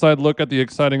take an inside look at the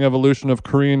exciting evolution of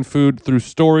Korean food through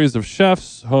stories of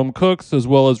chefs, home cooks, as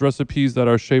well as recipes that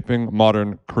are shaping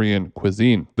modern Korean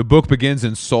cuisine. The book begins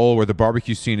in Seoul, where the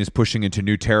barbecue scene is pushing into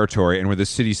new territory and where the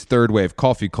city's third wave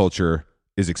coffee culture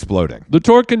is exploding. The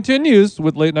tour continues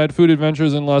with late night food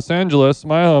adventures in Los Angeles,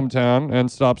 my hometown, and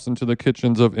stops into the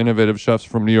kitchens of innovative chefs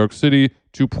from New York City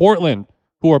to Portland,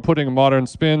 who are putting modern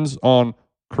spins on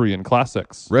Korean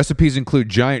classics. Recipes include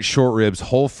giant short ribs,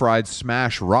 whole fried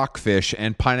smash rockfish,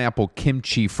 and pineapple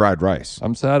kimchi fried rice.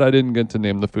 I'm sad I didn't get to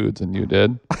name the foods and you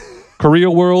did. Korea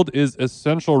World is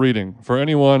essential reading for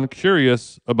anyone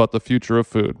curious about the future of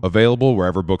food. Available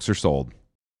wherever books are sold.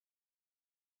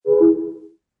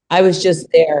 I was just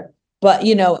there, but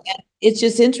it's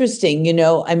just interesting,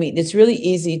 I mean, it's really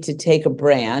easy to take a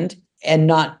brand and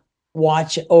not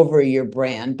watch over your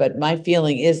brand. But my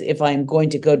feeling is if I'm going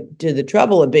to go to the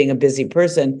trouble of being a busy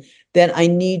person, then I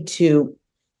need to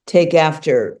take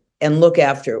after and look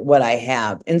after what I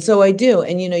have. And so I do.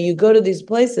 And, you go to these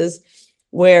places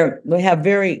where we have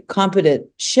very competent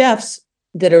chefs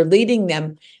that are leading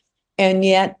them, and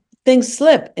yet things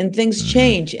slip and things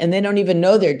change and they don't even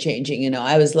know they're changing.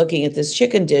 I was looking at this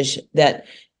chicken dish that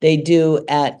they do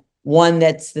at one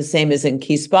that's the same as in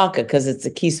Kispaka, because it's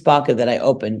a Kispaka that I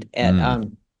opened at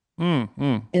in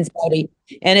Saudi.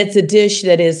 And it's a dish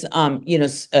that is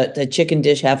a chicken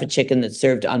dish, half a chicken that's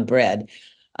served on bread,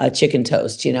 chicken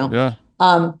toast, Yeah.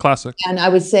 Classic. And I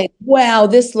would say, wow,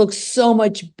 this looks so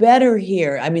much better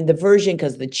here. I mean, the version,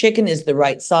 because the chicken is the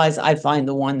right size. I find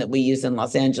the one that we use in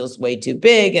Los Angeles way too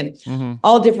big, and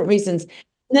all different reasons.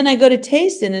 And then I go to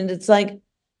taste it, and it's like,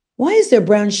 why is there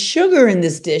brown sugar in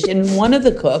this dish? And one of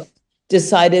the cooks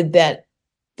decided that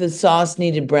the sauce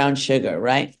needed brown sugar,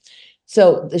 right?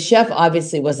 So the chef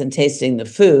obviously wasn't tasting the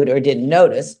food or didn't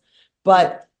notice,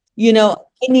 but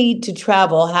I need to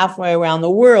travel halfway around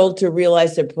the world to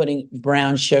realize they're putting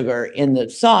brown sugar in the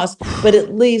sauce, but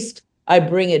at least I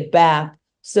bring it back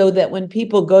so that when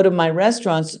people go to my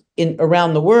restaurants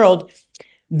around the world,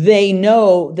 they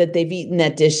know that they've eaten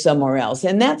that dish somewhere else.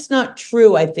 And that's not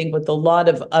true, I think, with a lot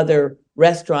of other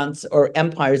restaurants or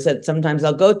empires that sometimes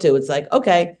I'll go to. It's like,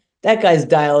 okay, that guy's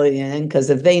dialing in, because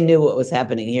if they knew what was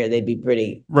happening here, they'd be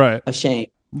pretty ashamed.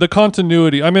 The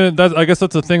continuity. I mean, I guess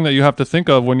that's the thing that you have to think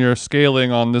of when you're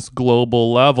scaling on this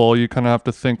global level. You kind of have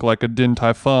to think like a Din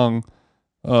Tai Fung,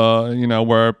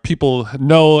 where people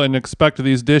know and expect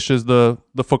these dishes. The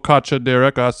focaccia de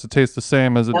areca has to taste the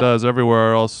same as it does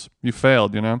everywhere, or else you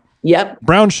failed. Yep.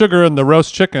 Brown sugar in the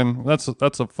roast chicken. That's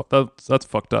fucked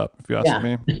up, if you ask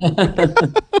me.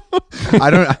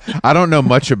 I don't know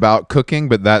much about cooking,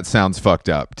 but that sounds fucked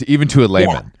up, even to a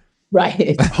layman. Yeah.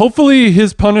 Right. Hopefully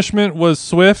his punishment was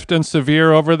swift and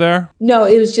severe over there. No,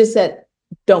 it was just that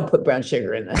don't put brown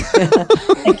sugar in it.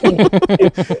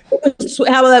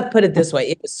 How about I put it this way?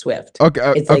 It was swift.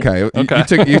 Okay. You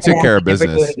took care of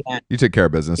business. You took care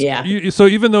of business. Yeah. So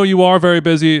even though you are very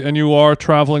busy and you are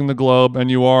traveling the globe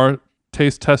and you are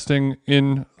taste testing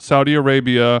in Saudi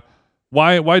Arabia,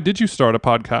 why did you start a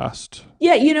podcast?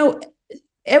 Yeah,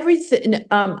 everything.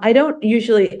 I don't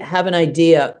usually have an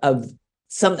idea of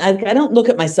I don't look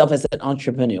at myself as an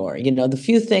entrepreneur. The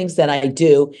few things that I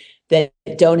do that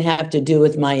don't have to do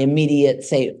with my immediate,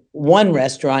 say, one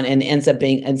restaurant and ends up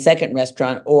being a second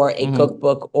restaurant or a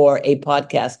cookbook or a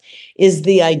podcast is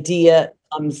the idea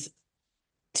comes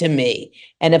to me.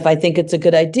 And if I think it's a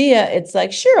good idea, it's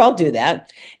like, sure, I'll do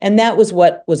that. And that was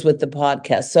what was with the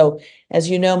podcast. So as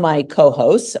you know, my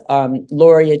co-hosts,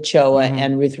 Lori Ochoa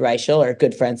and Ruth Reichel are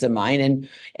good friends of mine.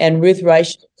 And Ruth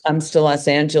Reichel comes to Los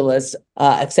Angeles,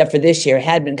 except for this year,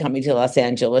 had been coming to Los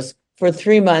Angeles for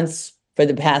 3 months for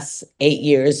the past 8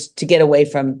 years to get away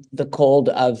from the cold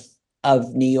of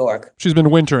New York. She's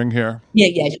been wintering here.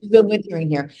 Yeah, she's been wintering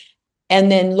here. And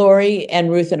then Lori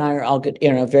and Ruth and I are all good,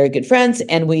 very good friends,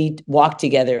 and we walk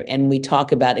together and we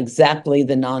talk about exactly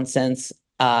the nonsense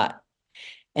and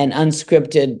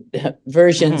unscripted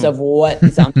versions of what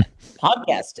is on the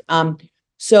podcast.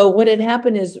 So what had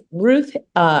happened is Ruth,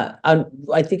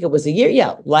 I think it was a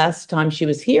year, last time she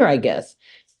was here, I guess,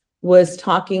 was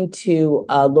talking to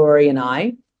Lori and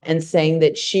I and saying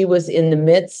that she was in the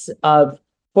midst of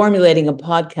formulating a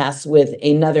podcast with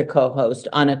another co-host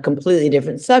on a completely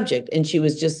different subject. And she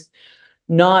was just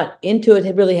not into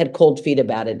it, really had cold feet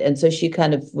about it. And so she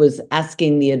kind of was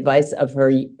asking the advice of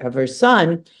her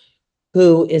son,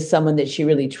 who is someone that she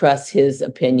really trusts his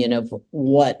opinion of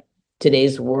what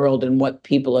today's world and what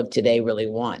people of today really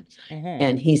want.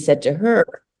 And he said to her,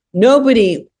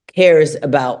 nobody cares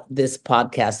about this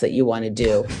podcast that you want to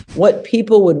do. What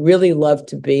people would really love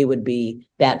to be would be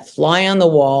that fly on the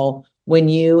wall when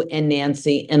you and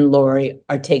Nancy and Lori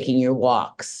are taking your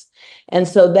walks. And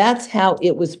so that's how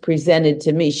it was presented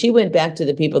to me. She went back to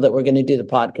the people that were going to do the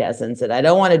podcast and said, I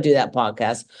don't want to do that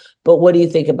podcast, but what do you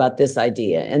think about this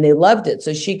idea? And they loved it.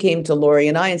 So she came to Lori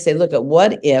and I and said, look,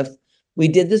 what if we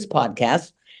did this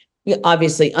podcast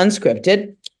obviously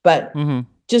unscripted, but Mm-hmm.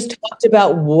 just talked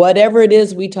about whatever it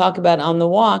is we talk about on the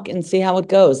walk and see how it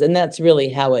goes. And that's really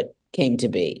how it came to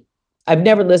be. I've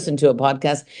never listened to a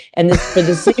podcast, and this for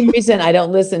the same reason I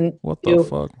don't listen What the to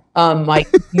fuck? my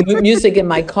music in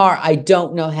my car. I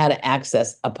don't know how to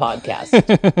access a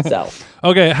podcast. So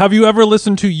Okay, have you ever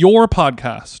listened to your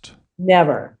podcast?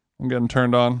 never. I'm getting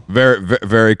turned on.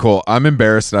 Very cool. I'm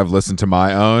embarrassed that I've listened to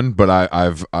my own, but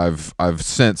I've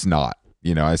since not.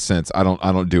 I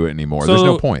don't do it anymore. There's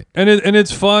no point. And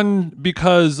it's fun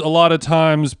because a lot of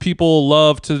times people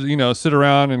love to, sit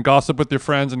around and gossip with their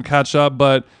friends and catch up,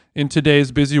 but in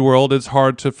today's busy world, it's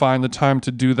hard to find the time to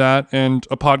do that. And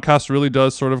a podcast really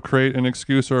does sort of create an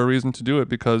excuse or a reason to do it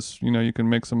because, you can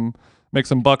make some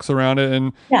bucks around it.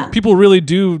 And people really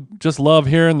do just love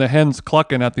hearing the hens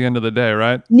clucking at the end of the day,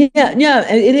 right? Yeah,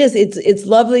 it is. It's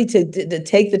lovely to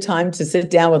take the time to sit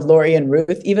down with Lori and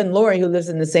Ruth, even Lori, who lives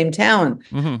in the same town.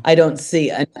 Mm-hmm. I don't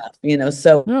see enough,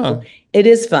 so Yeah. it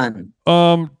is fun.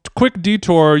 Quick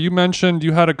detour. You mentioned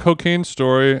you had a cocaine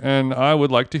story, and I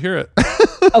would like to hear it.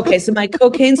 Okay, so my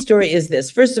cocaine story is this.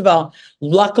 First of all,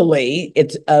 luckily,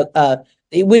 it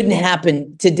wouldn't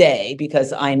happen today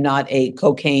because I'm not a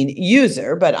cocaine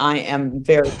user, but I am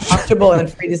very comfortable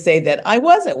and free to say that I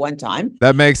was at one time.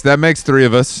 That makes three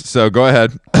of us. So go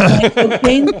ahead. My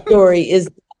cocaine story is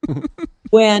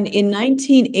when in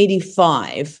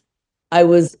 1985, I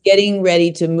was getting ready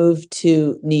to move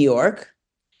to New York,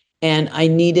 and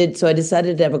so I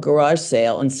decided to have a garage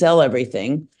sale and sell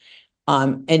everything,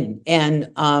 to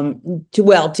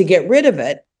get rid of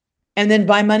it, and then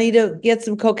buy money to get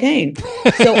some cocaine.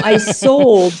 So I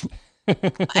sold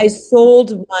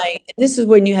this is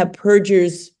when you have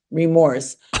purger's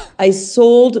remorse. I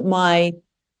sold my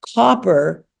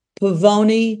copper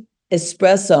Pavoni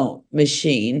espresso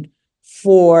machine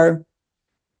for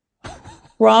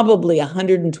probably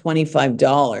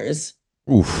 $125.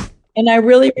 Oof. And I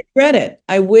really regret it.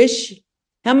 How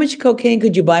much cocaine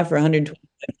could you buy for $125?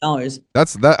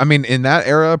 I mean, in that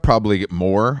era, probably get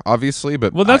more, obviously,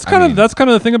 but Well, that's kind of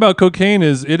the thing about cocaine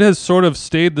is it has sort of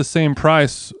stayed the same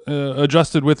price,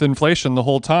 adjusted with inflation the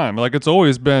whole time. Like it's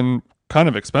always been kind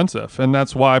of expensive, and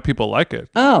that's why people like it.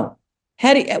 Oh,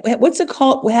 what's it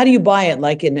called? How do you buy it?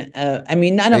 Like I don't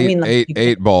mean like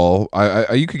eight ball.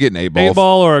 You could get an 8 ball. 8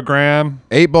 ball or a gram.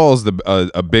 8 ball is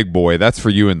a big boy. That's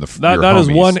for you and your that is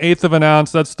homies. 1/8 of an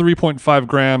ounce. That's 3.5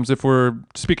 grams if we're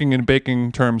speaking in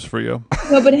baking terms for you.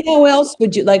 No, but how else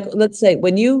would you let's say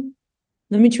let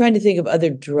me try to think of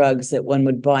other drugs that one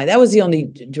would buy. That was the only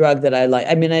drug that I like.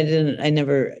 I mean, I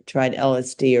never tried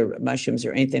LSD or mushrooms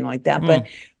or anything like that. But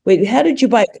wait, how did you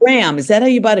buy a gram? Is that how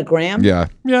you bought a gram? Yeah.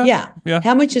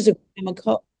 How much is a gram of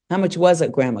coke? How much was a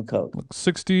gram of coke?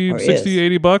 60,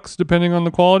 $80 bucks, depending on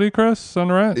the quality, Chris.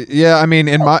 Sound right? Yeah, I mean,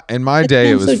 in my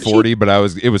day it was 40, but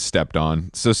it was stepped on.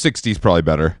 So 60 is probably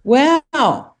better.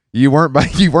 Wow. You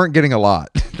weren't getting a lot.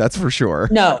 That's for sure.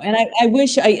 No, and I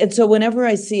wish and so whenever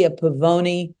I see a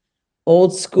Pavoni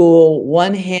old school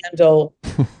one handle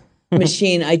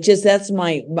machine,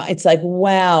 it's like,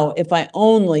 wow, if I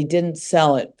only didn't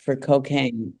sell it for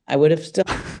cocaine, I would have still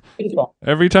beautiful.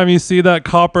 Every time you see that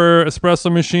copper espresso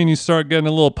machine, you start getting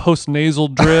a little post-nasal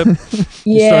drip.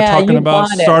 You start talking about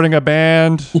starting a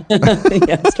band.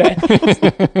 Yes,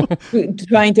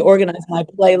 trying to organize my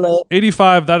playlist.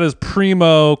 85, that is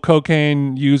primo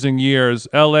cocaine using years.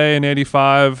 LA in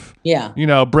 85. Yeah.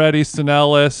 Bret Easton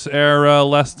Ellis era,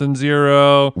 Less Than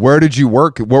Zero. Where did you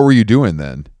work? What were you doing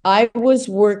then? I was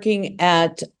working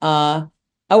at Spago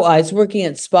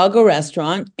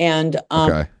Restaurant, and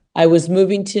Okay. I was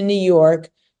moving to New York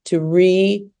to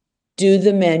redo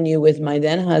the menu with my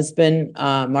then husband,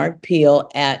 Mark Peel,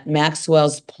 at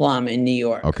Maxwell's Plum in New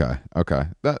York. Okay.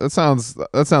 That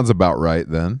sounds about right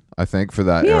then, I think, for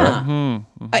that era. Mm-hmm.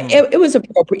 It was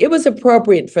appropriate. It was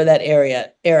appropriate for that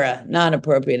era, not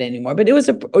appropriate anymore. But it was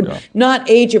not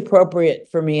age appropriate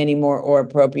for me anymore, or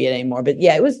appropriate anymore. But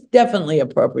yeah, it was definitely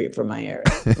appropriate for my era,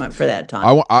 for that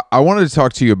time. I wanted to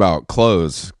talk to you about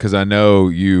clothes because I know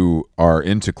you are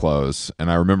into clothes, and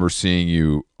I remember seeing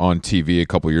you on TV a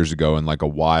couple years ago in like a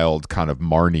wild kind of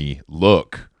Marnie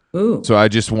look. Ooh. So I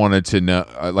just wanted to know,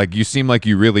 you seem like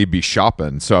you really be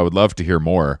shopping. So I would love to hear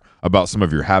more about some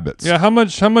of your habits. Yeah, how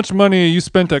much money you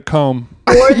spent at Comb?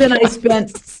 More than I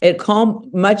spent at Comb,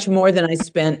 much more than I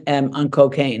spent on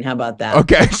cocaine. How about that?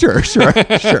 Okay, sure.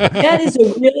 That is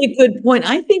a really good point.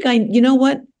 I think you know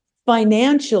what?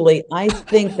 Financially, I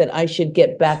think that I should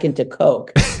get back into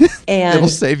coke, and It'll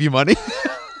save you money.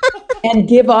 and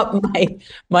give up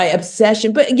my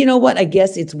obsession. But you know what? I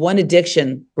guess it's one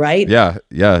addiction, right? Yeah.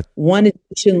 One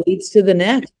addiction leads to the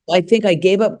next. I think I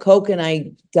gave up coke and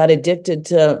I got addicted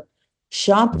to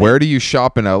shopping. Where do you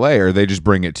shop in LA, or they just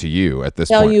bring it to you at this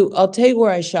point? I'll tell you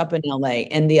where I shop in LA.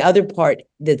 And the other part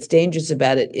that's dangerous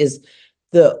about it is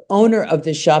the owner of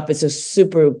the shop is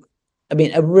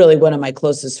really one of my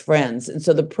closest friends. And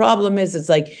so the problem is, it's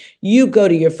like you go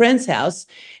to your friend's house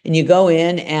and you go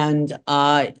in and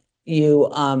you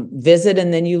visit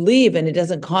and then you leave and it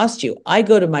doesn't cost you. I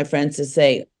go to my friends to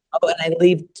say, oh, and I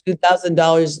leave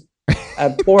 $2,000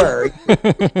 poorer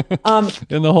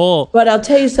in the hole. But I'll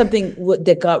tell you something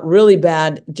that got really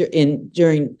bad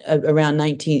during around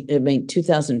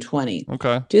 2020.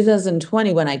 Okay.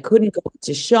 2020, when I couldn't go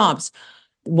to shops,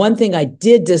 one thing I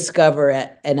did discover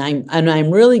and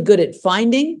I'm really good at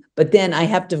finding, but then I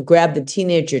have to grab the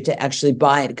teenager to actually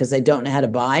buy it because I don't know how to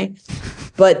buy.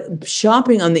 But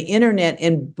shopping on the internet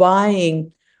and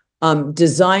buying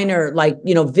designer,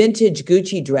 vintage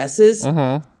Gucci dresses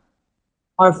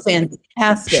are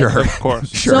fantastic. Sure, of course.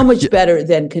 Sure. So much better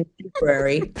than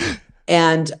contemporary.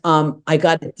 And I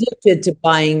got addicted to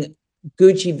buying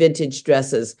Gucci vintage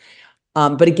dresses.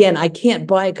 But again, I can't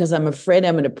buy it because I'm afraid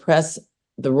I'm going to press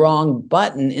the wrong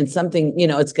button and something,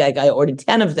 it's like I ordered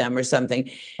 10 of them or something.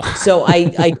 So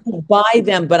I buy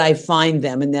them, but I find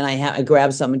them and then I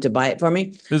grab someone to buy it for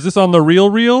me. Is this on the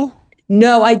Real?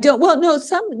 No, I don't. Well, no,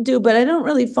 some do, but I don't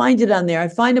really find it on there. I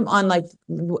find them on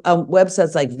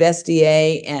websites like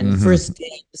Vestiaire and First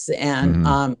Dibs and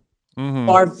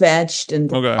Far-Fetched.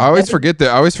 And Okay. I always forget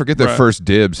that Right. First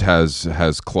Dibs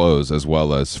has clothes as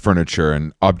well as furniture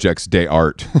and objects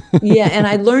d'art. Yeah, and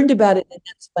I learned about it, and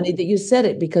it's funny that you said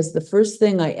it because the first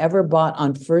thing I ever bought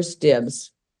on First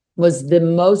Dibs was the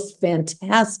most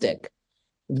fantastic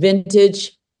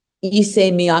vintage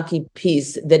Issey Miyake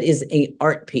piece that is an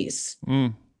art piece.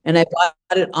 And I bought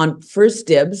it on First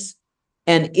Dibs,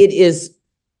 and it is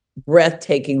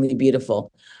breathtakingly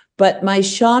beautiful. But my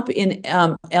shop in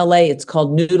LA, it's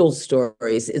called Noodle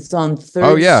Stories. It's on Third.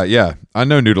 Oh yeah. I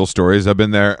know Noodle Stories. I've been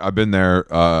there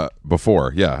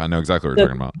before. Yeah, I know exactly what you're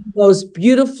talking about. Most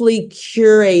beautifully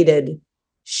curated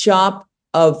shop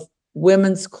of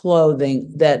women's clothing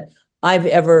that I've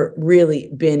ever really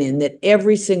been in, that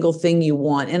every single thing you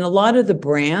want. And a lot of the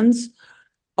brands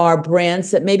are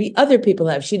brands that maybe other people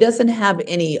have. She doesn't have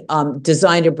any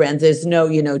designer brands. There's no,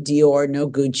 Dior, no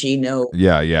Gucci, no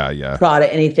Yeah.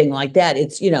 Prada, anything like that.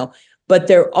 It's, but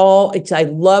they're all, I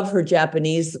love her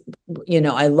Japanese,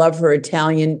 I love her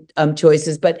Italian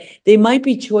choices, but they might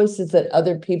be choices that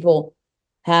other people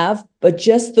have, but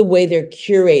just the way they're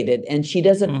curated, and she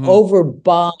doesn't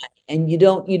overbuy. And you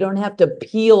don't have to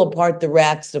peel apart the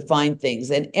racks to find things,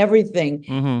 and everything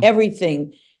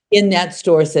in that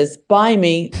store says "Buy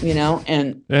me,"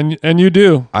 And you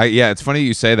do. It's funny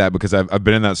you say that because I've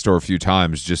been in that store a few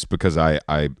times just because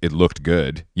it looked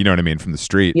good. You know what I mean, from the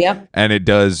street. Yep. And it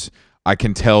does. I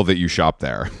can tell that you shop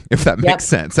there, if that makes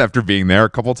sense, after being there a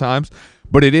couple times.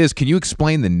 But it is. Can you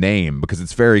explain the name, because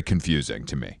it's very confusing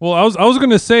to me? Well, I was going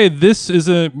to say, this is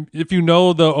if you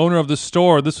know the owner of the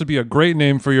store, this would be a great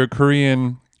name for your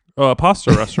Korean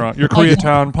pasta restaurant, your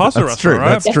Koreatown pasta restaurant,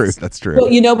 right? That's true. Well,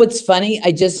 you know what's funny?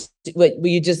 You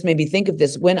just made me think of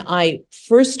this. When I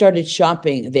first started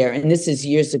shopping there, and this is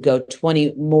years ago,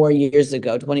 25 years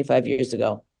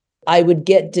ago, I would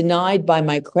get denied by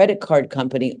my credit card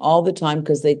company all the time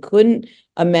because they couldn't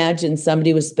imagine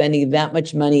somebody was spending that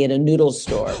much money at a noodle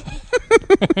store.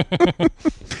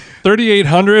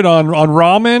 $3,800 on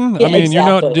ramen. Yeah, I mean, exactly. You're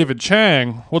not David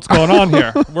Chang. What's going on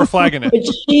here? We're flagging it. But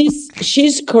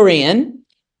she's Korean,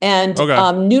 and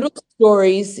Okay. Noodle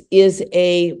Stories is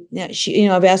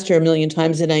I've asked her a million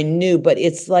times, and I knew, but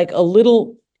it's like a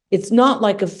little. It's not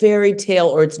like a fairy tale,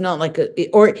 or it's not like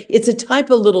it's a type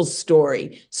of little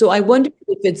story. So I wonder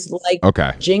if it's like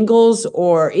Jingles,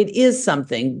 or it is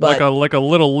something, but like a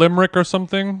little limerick or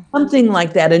something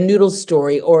like that, a noodle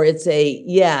story, or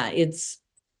it's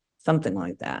something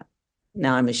like that.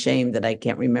 Now I'm ashamed that I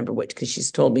can't remember which, because she's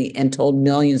told me and told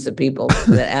millions of people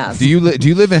that asked. Do you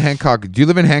live in Hancock? Do you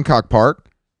live in Hancock Park?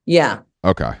 Yeah.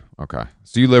 Okay.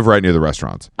 So you live right near the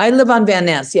restaurants. I live on Van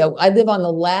Ness. Yeah, I live on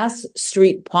the last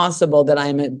street possible that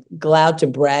I'm allowed to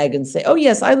brag and say, "Oh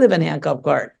yes, I live in Hancock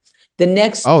Park." The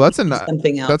next, that's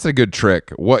something else. That's a good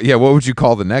trick. What would you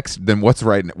call the next? Then what's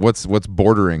right? What's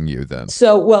bordering you then?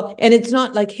 So and it's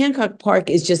not like Hancock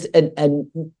Park is just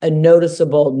a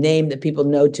noticeable name that people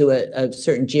know to a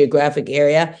certain geographic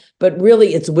area, but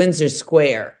really it's Windsor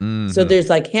Square. So there's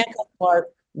like Hancock Park,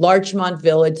 Larchmont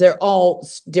Village. They're all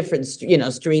different,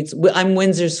 streets. I'm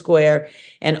Windsor Square,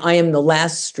 and I am the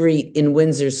last street in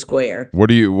Windsor Square. What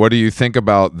do you think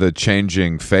about the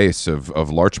changing face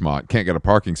of Larchmont? Can't get a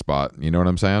parking spot. You know what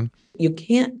I'm saying? You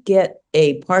can't get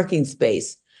a parking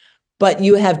space, but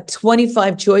you have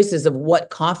 25 choices of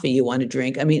what coffee you want to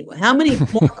drink. I mean, how many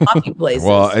more coffee places?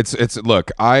 Well, it's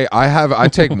look, I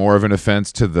take more of an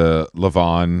offense to the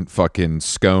Levon fucking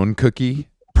scone cookie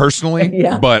personally,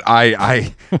 Yeah. but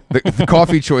the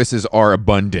coffee choices are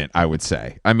abundant, I would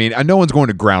say. I mean, no one's going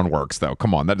to Groundworks though.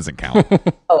 Come on, that doesn't count.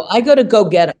 Oh, I go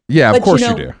get it. Yeah, But, of course you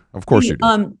you know, do. Of course you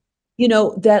do. You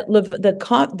know, the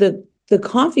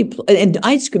coffee and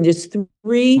ice cream, there's 3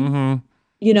 Mm-hmm.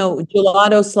 you know,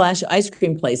 gelato / ice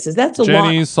cream places. That's a lot.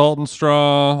 Jenny's, Salt and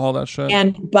Straw, all that shit.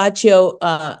 And Baccio,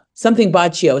 something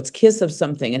Baccio. It's Kiss of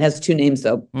something. It has 2 names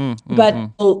though. But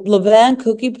Levan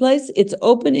Cookie Place, it's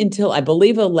open until I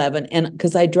believe 11. And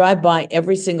because I drive by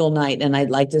every single night, and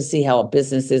I'd like to see how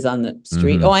business is on the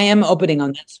street. Mhm. Oh, I am opening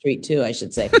on that street too, I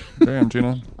should say. Damn,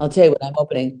 Gina. I'll tell you what I'm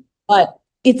opening. But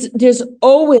there's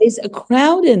always a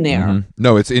crowd in there. Mhm.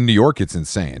 No, it's in New York. It's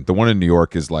insane. The one in New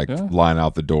York is like Yeah. line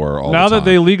out the door all Now the time. that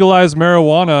they legalized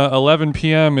marijuana, 11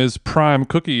 p.m. is prime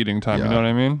cookie eating time. Yeah. You know what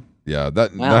I mean? Yeah,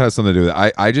 that Wow. that has something to do with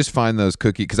it. I just find those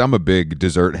cookie because I'm a big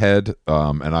dessert head,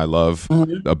 and I love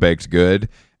a baked good.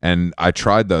 And I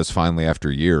tried those finally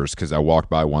after years because I walked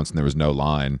by once and there was no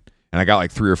line, and I got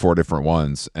like 3 or 4 different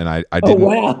ones, and I Oh, didn't.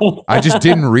 wow. I just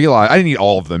didn't realize I didn't eat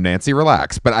all of them, Nancy.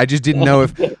 Relax. But I just didn't know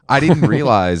if I didn't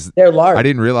realize They're large. I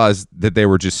didn't realize that they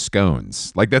were just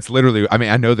scones. Like that's literally. I mean,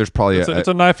 I know there's probably It's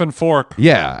a knife and fork.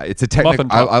 yeah, it's a technical. Muffin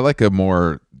top. I like a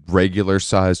more regular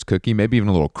sized cookie, maybe even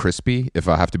a little crispy, if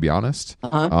I have to be honest.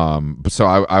 But so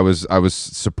I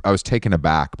was taken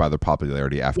aback by the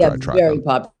popularity after I tried very them.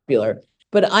 popular.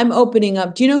 But I'm opening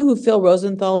up. Do you know who Phil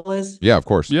Rosenthal is? Yeah, of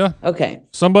course. Yeah. Okay.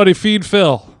 Somebody feed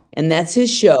Phil. And that's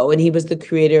his show. And he was the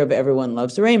creator of Everyone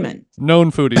Loves Raymond.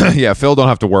 Known foodie. Yeah, Phil don't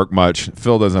have to work much.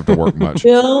 Phil doesn't have to work much.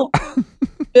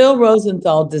 Phil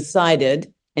Rosenthal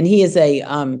decided, and he is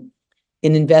an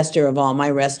investor of all my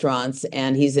restaurants,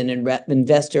 and he's an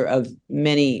investor of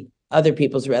many other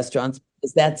people's restaurants,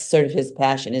 because that's sort of his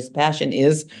passion. His passion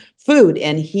is food,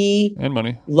 and he And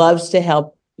money. loves to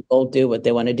help people do what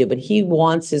they want to do. But he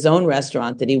wants his own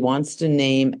restaurant that he wants to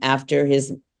name after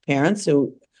his parents,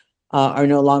 who are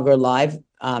no longer alive,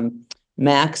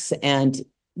 Max and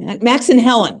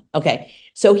Helen. Okay.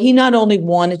 So he not only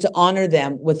wanted to honor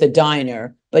them with a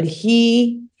diner, but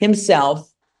he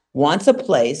himself wants a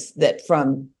place that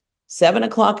from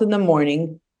 7:00 in the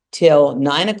morning till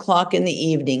 9:00 in the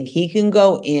evening, he can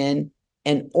go in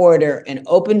and order an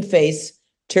open face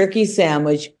turkey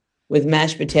sandwich with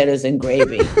mashed potatoes and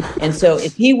gravy. And so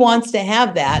if he wants to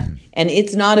have that and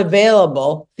it's not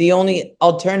available, the only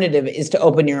alternative is to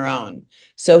open your own.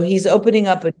 So he's opening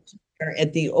up a diner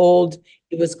at the old,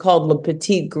 it was called Le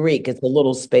Petit Greek. It's a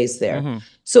little space there. Mhm.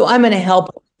 So I'm going to help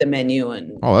with the menu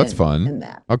and Oh, that's fun. and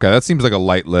that. Okay, that seems like a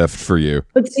light lift for you.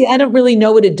 But see, I don't really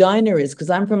know what a diner is because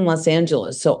I'm from Los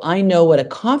Angeles. So I know what a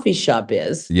coffee shop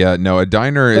is. Yeah, no, a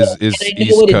diner is And I know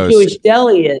East what a Coast. Jewish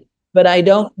deli is, but I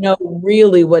don't know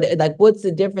really what's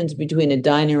the difference between a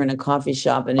diner and a coffee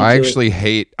shop and a I Jewish.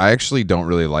 actually don't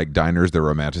really like diners. They're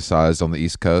romanticized on the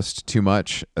East Coast too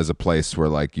much as a place where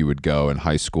like you would go in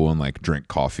high school and like drink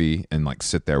coffee and like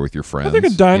sit there with your friends. I think a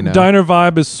you know? diner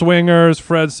vibe is Swingers,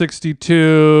 Fred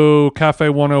 62, Cafe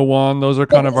 101. Those are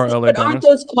kind of our LA But aren't diners.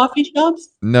 those coffee shops?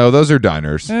 No, those are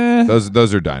diners. Eh.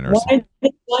 Those are diners. Why are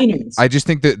they diners? I just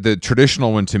think that the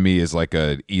traditional one to me is like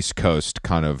a East Coast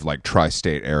kind of like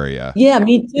tri-state area. Yeah,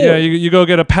 me too. Yeah, you go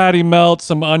get a patty melt,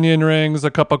 some onion rings,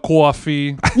 a cup of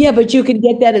coffee. Yeah, but you can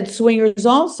get that at Swingers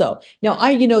also. Now,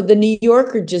 the New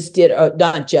Yorker just did,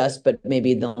 not just, but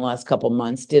maybe in the last couple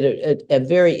months, did a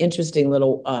very interesting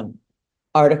little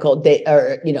article.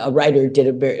 A writer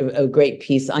did a great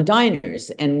piece on diners,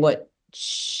 and what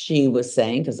she was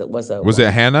saying, because it was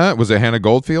it Hannah? Was it Hannah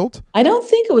Goldfield? I don't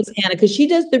think it was Hannah, because she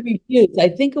does the reviews. I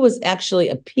think it was actually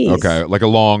a piece. Okay, like a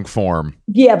long form.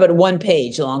 Yeah, but 1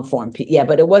 page long form. Yeah,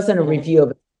 but it wasn't a review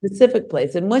of a specific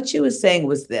place. And what she was saying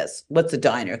was this: what's a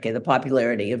diner? Okay, the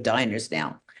popularity of diners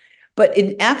now. But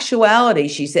in actuality,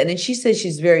 she said, and she says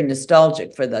she's very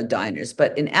nostalgic for the diners,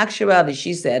 but in actuality,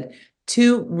 she said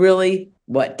 2 really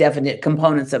definite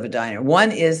components of a diner.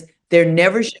 One is there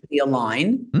never should be a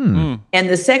line. And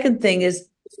the second thing is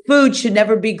food should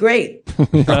never be great.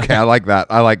 Okay, I like that.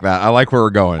 I like where we're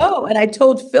going. Oh, and I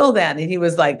told Phil that, and he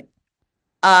was like,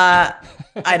 I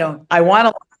want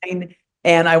a line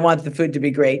and I want the food to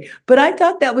be great. But I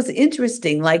thought that was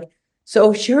interesting. Like,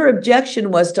 so her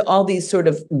objection was to all these sort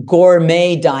of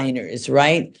gourmet diners,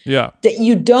 right? Yeah. That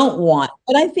you don't want.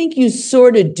 But I think you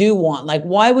sort of do want. Like,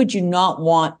 why would you not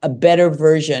want a better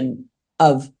version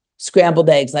of scrambled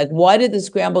eggs? Like, why did the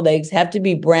scrambled eggs have to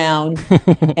be brown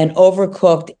and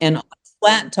overcooked and on a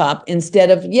flat top instead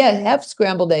of, have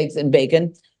scrambled eggs and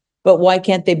bacon, but why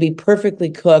can't they be perfectly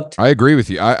cooked, I agree with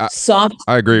you. soft?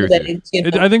 I agree with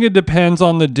you. I think it depends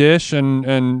on the dish and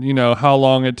how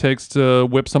long it takes to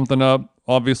whip something up.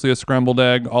 Obviously, a scrambled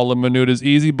egg a la minute is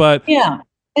easy, but Yeah.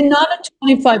 And not a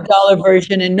 $25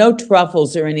 version and no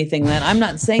truffles or anything like that. I'm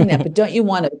not saying that, but don't you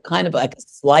want a kind of like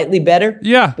slightly better?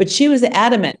 yeah. But she was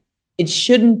adamant. It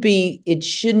shouldn't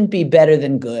be better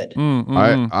than good.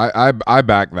 I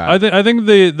back that. I think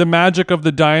the magic of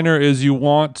the diner is you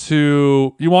want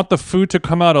the food to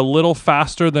come out a little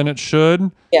faster than it should.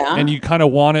 Yeah. And you kind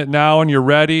of want it now, and you're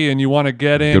ready, and you want to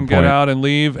get in, get out, and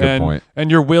leave,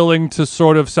 and you're willing to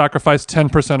sort of sacrifice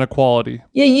 10% of quality.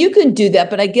 Yeah, you can do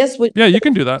that, but I guess Yeah, you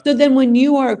can do that. So then when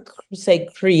you are, say,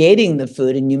 creating the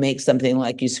food and you make something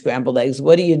like you scrambled eggs,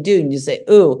 what do? And you say,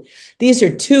 ooh, these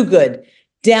are too good.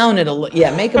 Down it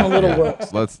make them a little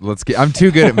worse. Let's get. I'm too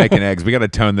good at making eggs. We got to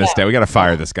tone this down. We got to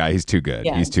fire this guy. He's too good.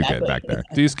 Yeah, He's too good back there.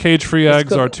 These cage-free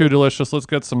eggs are too delicious. Let's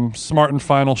get some Smart and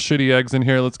Final shitty eggs in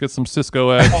here. Let's get some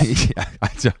Cisco eggs. Yeah,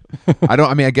 I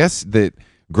don't. I mean, I guess that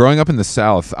growing up in the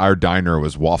South, our diner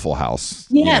was Waffle House.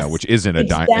 Yes, which isn't a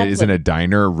diner. It isn't a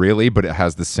diner really, but it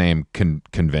has the same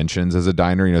conventions as a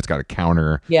diner. It's got a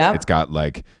counter. Yeah, it's got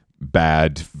like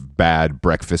bad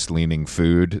breakfast leaning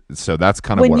food. So that's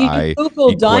kind of what I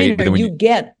Google diner, you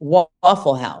get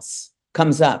Waffle House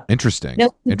comes up. Interesting. Now,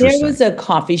 there was a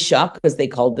coffee shop, because they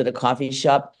called it a coffee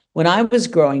shop when I was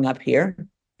growing up here.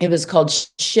 It was called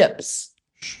Ships.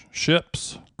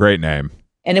 Ships. Great name.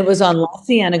 And it was on La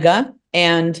Cienega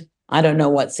and I don't know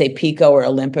what, say Pico or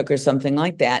Olympic or something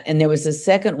like that. And there was a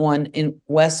second one in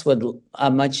Westwood,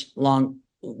 much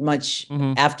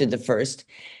after the first.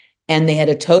 And they had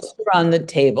a toaster on the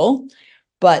table,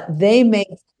 but they made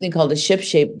something called a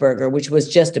ship-shaped burger, which was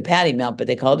just a patty melt, but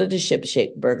they called it a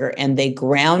ship-shaped burger. And they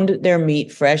ground their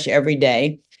meat fresh every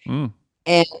day.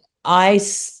 And I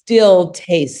still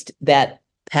taste that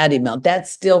patty melt. That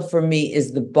still, for me,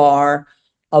 is the bar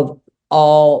of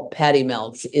all patty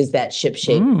melts, is that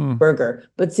ship-shaped burger.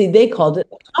 But see, they called it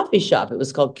a coffee shop. It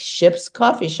was called Ship's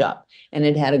Coffee Shop. And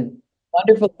it had a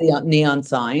wonderful neon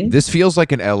sign. This feels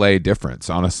like an LA difference,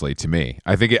 honestly, to me.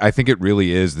 I think it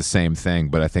really is the same thing,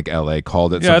 but I think LA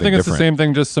called it something different. Yeah, I think it's the same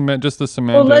thing, just the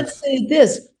semantics. Well, let's say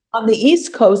this. On the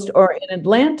East Coast or in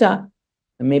Atlanta,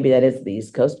 and maybe that is the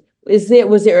East Coast, was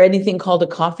there anything called a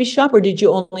coffee shop, or did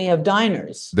you only have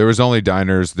diners? There was only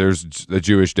diners. There's a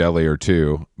Jewish deli or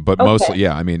two, but mostly.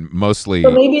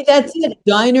 So maybe that's it.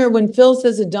 Diner. When Phil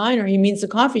says a diner, he means a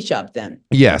coffee shop. Then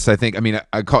yes, I think. I mean,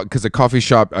 I call because a coffee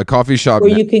shop where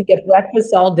you can get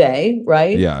breakfast all day,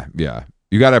 right? Yeah.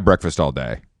 You got to have breakfast all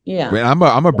day. Yeah, I mean,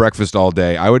 I'm a breakfast all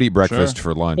day. I would eat breakfast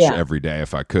for lunch every day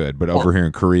if I could, but over here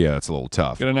in Korea, it's a little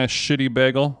tough. Get a nice shitty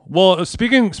bagel. Well,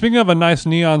 speaking of a nice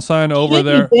neon sign over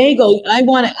there, bagel. I'm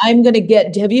gonna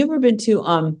get. Have you ever been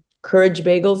to Courage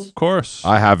Bagels? Of course,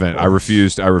 I haven't. I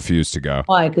refused to go.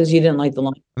 Why? Because you didn't like the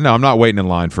line. No, I'm not waiting in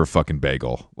line for a fucking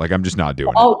bagel. Like, I'm just not doing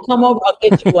it. Oh, come over. I'll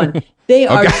get you one. They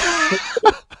are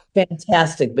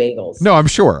fantastic bagels. No, I'm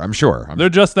sure. They're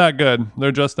just that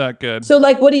good. So,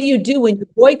 like, what do you do when you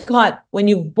boycott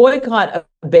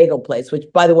a bagel place, which,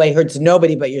 by the way, hurts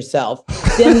nobody but yourself?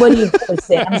 Then what do you do?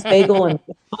 Sam's Bagel,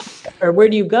 or where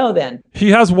do you go then?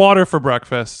 He has water for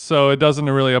breakfast, so it doesn't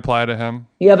really apply to him.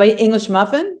 You have an English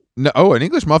muffin? No, an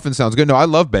English muffin sounds good. No, I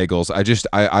love bagels.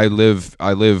 I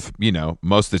live,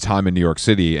 most of the time in New York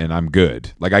City, and I'm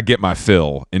good. Like, I get my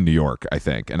fill in New York, I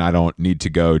think, and I don't need to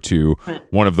go to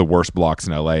one of the worst blocks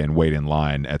in LA and wait in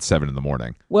line at 7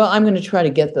 a.m. Well, I'm going to try to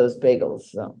get those bagels.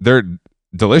 So. They're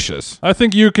delicious. I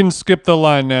think you can skip the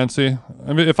line, Nancy.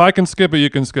 I mean, if I can skip it, you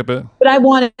can skip it.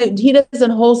 But he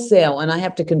doesn't wholesale, and I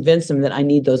have to convince him that I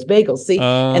need those bagels. See,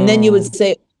 and then you would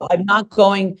say, I'm not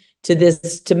going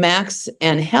to Max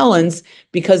and Helen's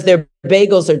because their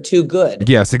bagels are too good.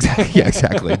 Yes, exactly. Yeah,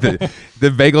 exactly. The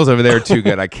bagels over there are too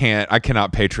good. I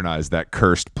cannot patronize that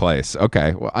cursed place.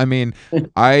 Okay. Well, I mean,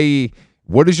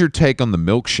 what is your take on the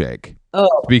milkshake? Oh,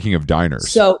 speaking of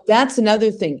diners. So that's another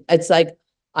thing. It's like,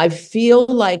 I feel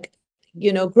like,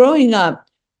 growing up,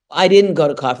 I didn't go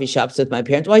to coffee shops with my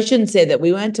parents. Well, I shouldn't say that.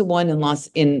 We went to one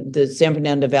in the San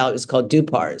Fernando Valley. It was called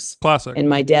Dupar's. Classic. And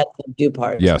my dad loved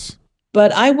Dupar's. Yes.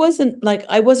 But I wasn't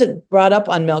brought up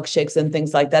on milkshakes and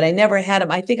things like that. I never had them.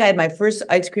 I think I had my first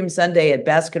ice cream sundae at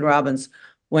Baskin Robbins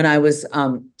when I was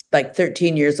like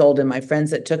 13 years old. And my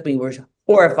friends that took me were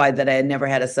horrified that I had never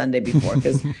had a sundae before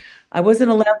because I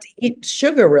wasn't allowed to eat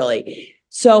sugar really.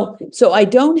 So I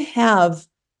don't have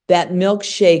that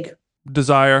milkshake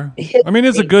desire. I mean,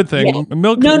 it's a good thing. Yeah.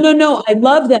 No. I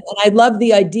love them. And I love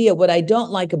the idea. What I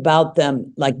don't like about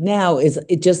them like now is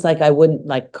it just like I wouldn't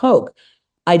like Coke.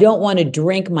 I don't want to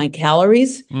drink my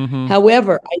calories. Mm-hmm.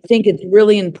 However, I think it's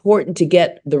really important to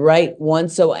get the right one.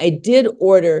 So I did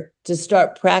order to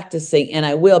start practicing, and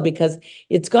I will, because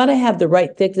it's got to have the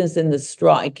right thickness in the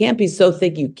straw. It can't be so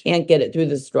thick you can't get it through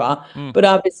the straw, but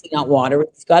obviously not water.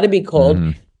 It's got to be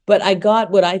cold. But I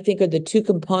got what I think are the two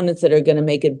components that are going to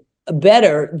make it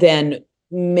better than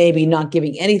maybe not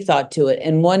giving any thought to it.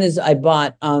 And one is I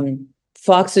bought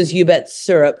Fox's You-Bet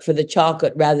syrup for the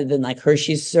chocolate rather than like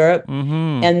Hershey's syrup.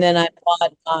 Mm-hmm. And then I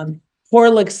bought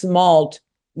Horlicks malt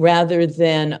rather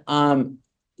than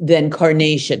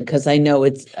Carnation, because I know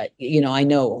it's I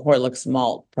know Horlicks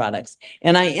malt products,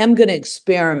 and I am going to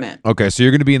experiment. Okay, so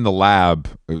you're going to be in the lab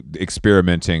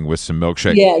experimenting with some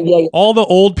milkshake. Yeah. All the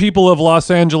old people of Los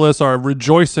Angeles are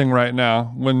rejoicing right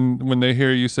now when they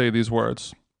hear you say these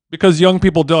words, because young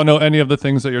people don't know any of the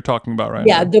things that you're talking about right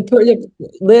now.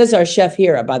 Liz, our chef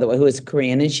here, by the way, who is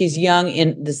Korean, and she's young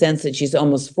in the sense that she's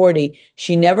almost 40.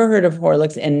 She never heard of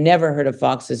Horlicks and never heard of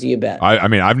Fox's You-Bet. I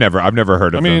mean, I've never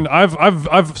heard of them.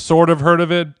 I've sort of heard of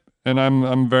it, and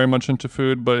I'm very much into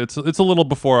food, but it's a little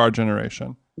before our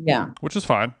generation. Yeah, which is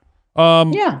fine.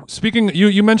 Yeah. Speaking,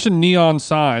 you mentioned neon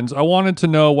signs. I wanted to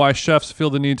know why chefs feel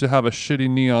the need to have a shitty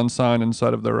neon sign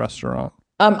inside of their restaurant.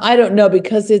 I don't know,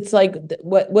 because it's like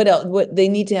what else? What they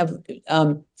need to have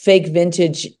fake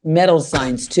vintage metal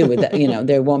signs too. With that,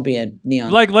 there won't be a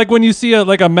neon. Like when you see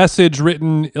a message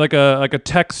written like a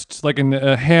text like in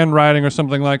a handwriting or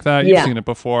something like that. You've seen it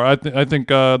before. I think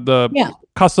the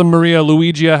Casa Maria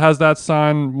Luigia has that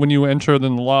sign when you enter in the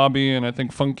lobby, and I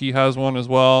think Funky has one as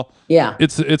well. Yeah,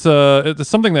 it's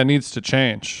something that needs to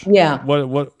change. Yeah.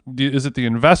 What is it? The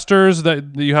investors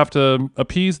that you have to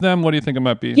appease them? What do you think it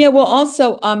might be? Yeah. Well,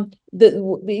 also,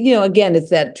 again, it's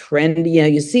that trend.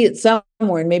 You see it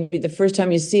somewhere, and maybe the first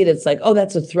time you see it, it's like, oh,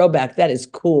 that's a throwback. That is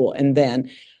cool.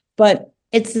 But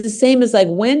it's the same as like,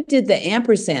 when did the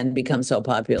ampersand become so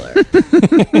popular?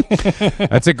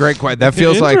 That's a great question. That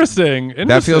feels interesting.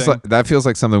 That feels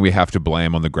like something we have to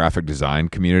blame on the graphic design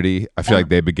community. I feel like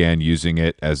they began using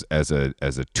it as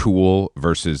a tool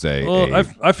versus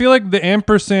I feel like the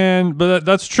ampersand, but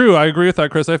that's true. I agree with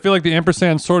that, Chris. I feel like the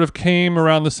ampersand sort of came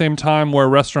around the same time where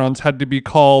restaurants had to be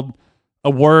called a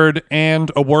word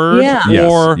and a word,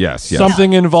 or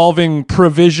something involving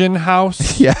provision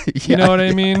house. Yeah, you know what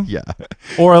I mean? Yeah.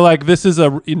 Or like, this is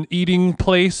an eating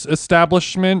place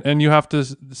establishment, and you have to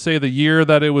say the year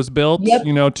that it was built.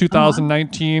 Yep.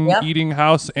 2019 eating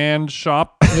house and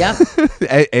shop. Yep.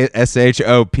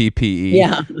 SHOPPE.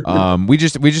 Yeah. We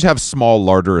just have small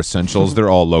larder essentials. They're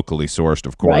all locally sourced,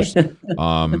 of course. Right.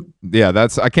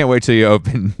 I can't wait till you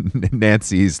open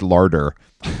Nancy's larder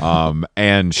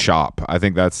and shop. I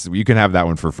think you can have that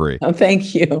one for free. Oh,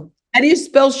 thank you. How do you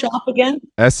spell shop again?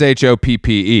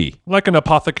 SHOPPE. Like an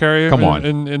apothecary. Come on.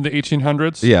 In the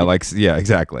 1800s. Yeah,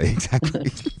 exactly.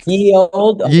 Ye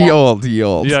old. Ye old.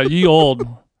 Yeah, ye old.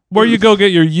 Where you go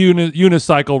get your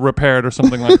unicycle repaired or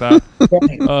something like that.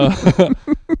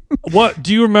 What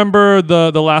do you remember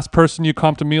the last person you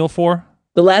comped a meal for?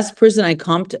 The last person I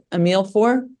comped a meal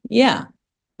for? Yeah.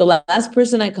 The last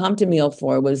person I comped a meal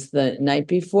for was the night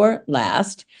before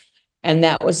last, and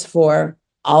that was for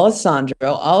Alessandro.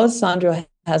 Alessandro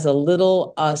has a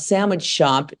little sandwich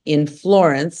shop in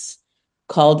Florence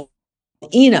called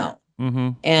Eno. Mm-hmm.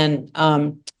 And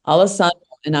Alessandro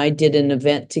and I did an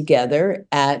event together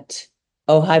at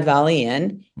Ojai Valley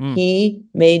Inn. He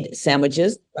made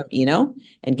sandwiches from Eno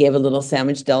and gave a little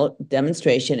sandwich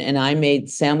demonstration, and I made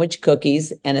sandwich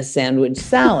cookies and a sandwich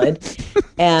salad.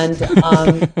 And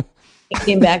he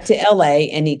came back to LA,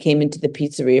 and he came into the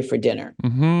pizzeria for dinner.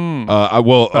 Mm-hmm.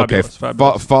 Fabulous.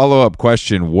 Follow-up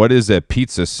question. What is a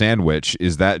pizza sandwich?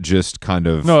 Is that just kind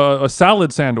of... No, a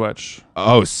salad sandwich.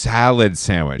 Oh, salad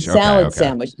sandwich. Salad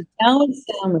sandwich. The salad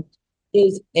sandwich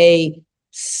is a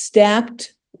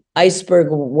stacked iceberg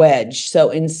wedge. So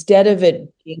instead of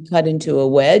it being cut into a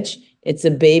wedge, it's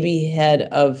a baby head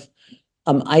of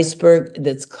iceberg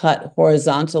that's cut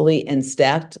horizontally and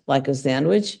stacked like a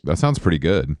sandwich. That sounds pretty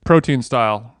good. Protein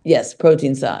style. Yes,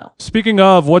 protein style. Speaking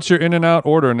of, what's your In-N-Out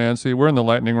order, Nancy? We're in the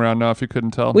lightning round now, if you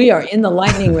couldn't tell. We are in the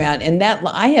lightning round, and that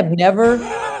I have never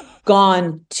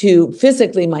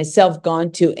physically myself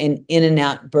gone to an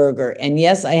In-N-Out burger. And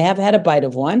yes, I have had a bite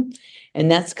of one, and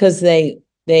that's because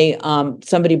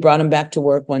somebody brought them back to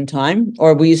work one time,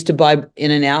 or we used to buy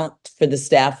In-N-Out for the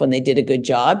staff when they did a good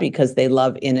job because they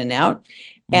love In-N-Out.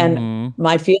 And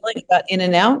my feeling about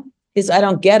In-N-Out is I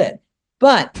don't get it.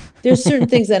 But there's certain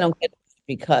things I don't get,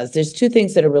 because there's two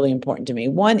things that are really important to me.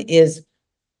 One is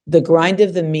the grind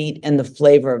of the meat and the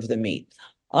flavor of the meat.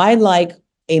 I like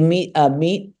a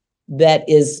meat that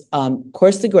is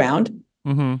coarse to ground,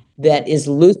 that is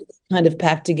loose kind of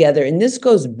packed together. And this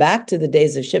goes back to the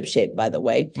days of Ship Shape, by the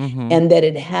way, and that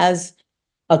it has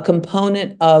a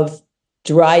component of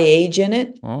dry age in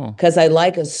it because I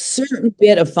like a certain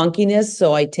bit of funkiness.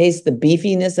 So I taste the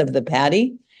beefiness of the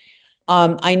patty.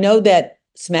 I know that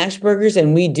smash burgers,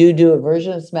 and we do a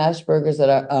version of smash burgers that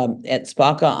are at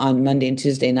Spaka on Monday and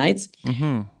Tuesday nights.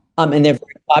 And they're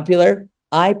very popular.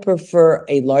 I prefer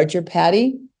a larger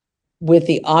patty with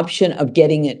the option of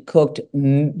getting it cooked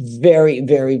very,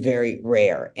 very, very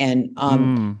rare. And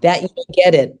that you can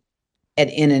get it at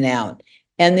In-N-Out.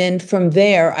 And then from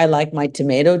there, I like my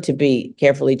tomato to be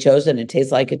carefully chosen. It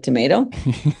tastes like a tomato.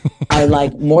 I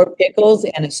like more pickles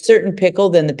and a certain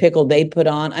pickle than the pickle they put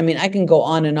on. I mean, I can go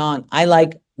on and on. I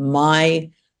like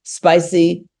my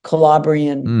spicy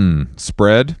Calabrian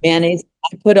spread mayonnaise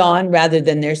I put on rather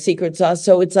than their secret sauce.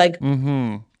 So it's like,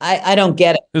 I don't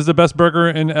get it. Is the best burger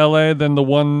in LA then the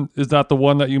one, is that the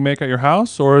one that you make at your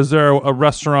house? Or is there a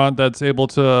restaurant that's able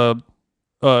to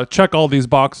check all these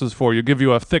boxes for you, give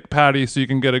you a thick patty so you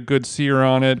can get a good sear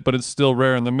on it, but it's still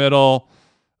rare in the middle,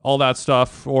 all that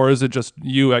stuff? Or is it just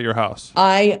you at your house?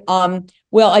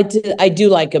 Well, I do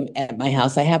like them at my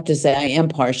house. I have to say I am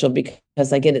partial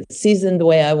because I get it seasoned the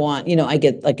way I want. You know, I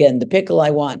get, again, the pickle I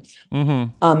want.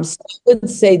 So I wouldn't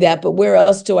say that, but where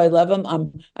else do I love them?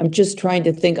 I'm just trying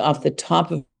to think off the top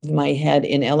of my head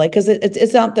in LA, because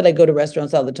it's not that I go to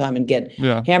restaurants all the time and get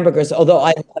hamburgers, although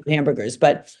I love hamburgers,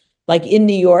 but like in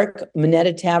New York,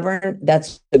 Minetta Tavern,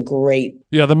 that's a great.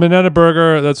 Yeah, the Minetta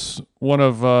Burger, that's one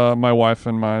of my wife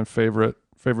and my favorite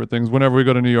things. Whenever we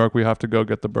go to New York, we have to go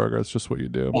get the burger. It's just what you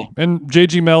do. Yeah. And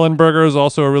JG Mellon Burger is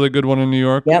also a really good one in New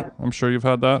York. Yep. I'm sure you've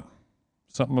had that.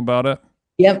 Something about it.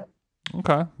 Yep.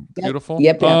 Okay. Beautiful.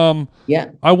 Yep.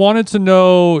 I wanted to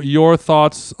know your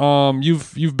thoughts.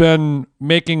 You've been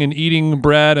making and eating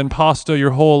bread and pasta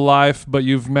your whole life, but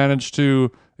you've managed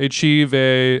to achieve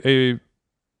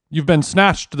you've been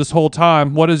snatched this whole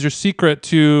time. What is your secret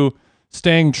to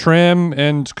staying trim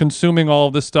and consuming all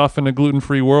of this stuff in a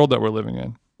gluten-free world that we're living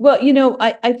in? Well, you know,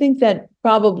 I think that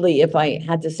probably if I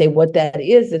had to say what that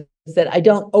is that I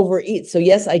don't overeat. So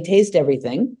yes, I taste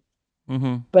everything,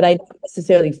 but I don't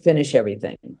necessarily finish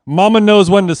everything. Mama knows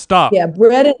when to stop. Yeah,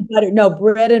 bread and butter. No,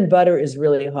 bread and butter is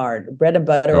really hard. Bread and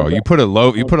butter. Oh, you put a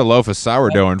loaf of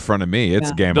sourdough in front of me,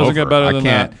 it's game over. Doesn't get better than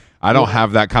that. I don't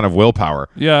have that kind of willpower.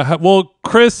 Yeah, well,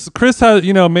 Chris has,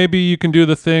 maybe you can do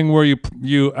the thing where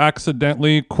you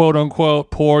accidentally, quote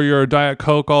unquote, pour your Diet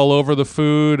Coke all over the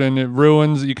food and it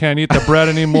ruins. You can't eat the bread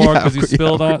anymore because you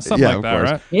spilled on it. Something like that,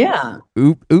 right? Yeah.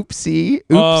 Oopsie.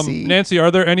 Nancy, are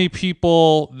there any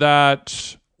people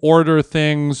that order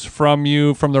things from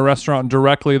you from the restaurant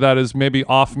directly that is maybe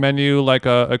off menu, like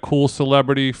a cool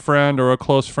celebrity friend or a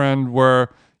close friend, where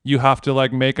you have to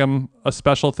like make them a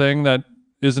special thing that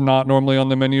is not normally on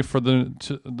the menu for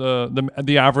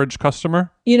the average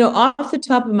customer? You know, off the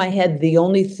top of my head, the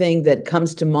only thing that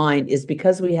comes to mind is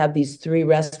because we have these three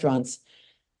restaurants,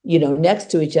 next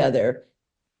to each other,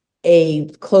 a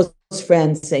close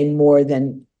friend, say more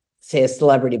than, say, a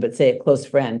celebrity, but say a close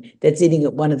friend that's eating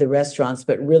at one of the restaurants,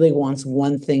 but really wants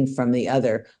one thing from the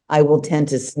other, I will tend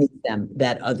to sneak them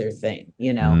that other thing,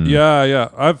 Yeah.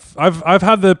 I've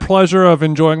had the pleasure of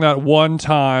enjoying that one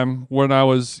time when I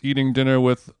was eating dinner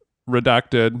with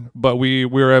Redacted, but we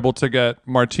were able to get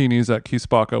martinis at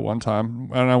Kispaka one time,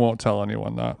 and I won't tell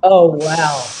anyone that. Oh,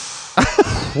 wow.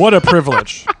 What a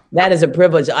privilege. That is a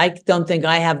privilege. I don't think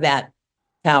I have that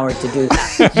power to do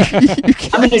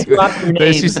that. I'm going to drop your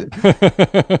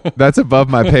name. That's above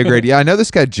my pay grade. Yeah, I know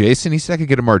this guy Jason. He said I could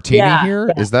get a martini here.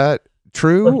 Yeah. Is that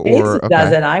true? Well, Jason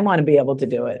does it. I want to be able to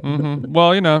do it.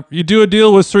 Well, you do a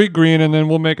deal with Sweet Green, and then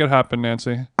we'll make it happen,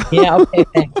 Nancy. Yeah. Okay.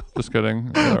 Thanks. Just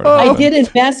kidding. I did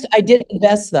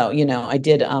invest though. I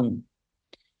did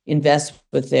invest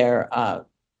with their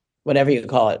whatever you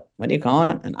call it. What do you call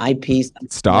it? An IP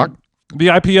stock. The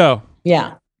IPO.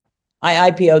 Yeah.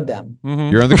 I IPO'd them.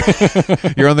 You're on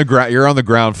the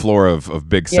ground floor of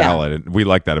Big Salad, and we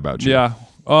like that about you. Yeah.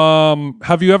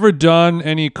 Have you ever done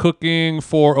any cooking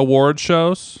for award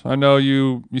shows? I know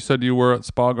you said you were at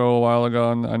Spago a while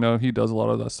ago, and I know he does a lot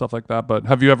of that stuff like that. But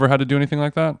have you ever had to do anything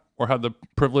like that, or had the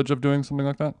privilege of doing something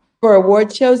like that for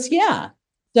award shows? Yeah.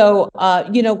 So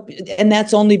and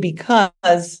that's only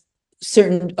because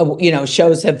certain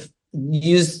shows have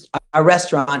used our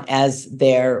restaurant as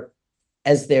their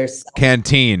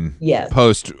canteen. Yes.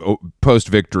 Post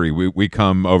victory, we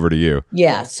come over to you.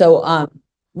 Yeah. So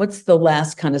what's the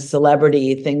last kind of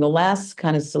celebrity thing? The last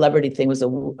kind of celebrity thing was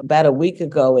about a week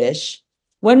ago ish.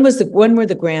 When were the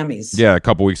Grammys? Yeah, a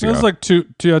couple weeks ago. It was like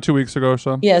 2 weeks ago or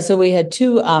so. Yeah. So we had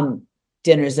two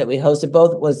dinners that we hosted.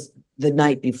 Both was the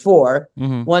night before.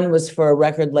 Mhm. One was for a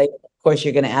record label. Of course,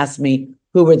 you're going to ask me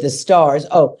who were the stars.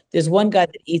 Oh, there's one guy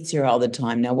that eats here all the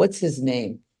time. Now, what's his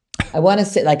name? I want to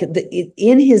say, like,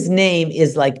 in his name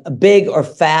is like a big or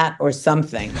fat or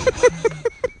something.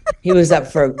 He was up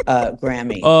for a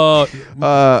Grammy.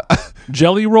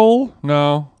 Jelly Roll?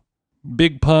 No.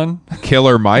 Big Pun?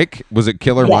 Killer Mike? Was it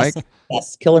Killer Yes. Mike?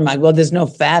 Yes, Killer Mike. Well, there's no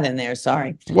fat in there.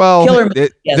 Sorry. Well, Killer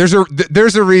Mike, yes.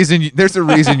 there's a reason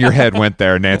your head went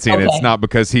there, Nancy, and Okay. it's not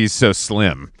because he's so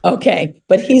slim. Okay,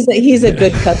 but he's a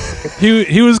good customer.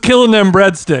 He was killing them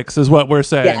breadsticks, is what we're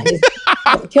saying.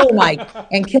 Yeah, Killer Mike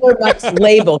and Killer Mike's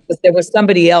label, because there was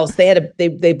somebody else.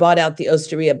 They bought out the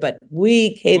Osteria, but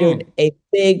we catered a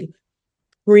big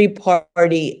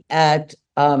pre-party at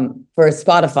for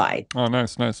Spotify. Oh,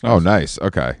 nice. Oh, nice.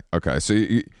 Okay. So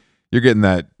you're getting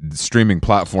that streaming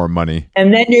platform money.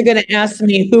 And then you're going to ask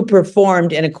me who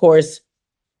performed, and of course,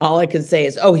 all I can say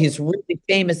is, oh, he's really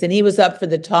famous, and he was up for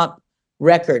the top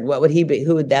record. What would he be?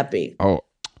 Who would that be? Oh,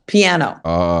 Piano.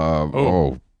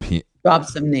 Drop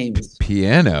some names.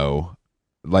 Piano,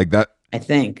 like that. I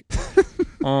think.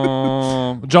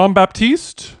 John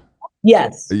Baptiste?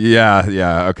 Yes.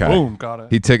 Yeah. Okay. Boom, got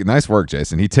it. Nice work,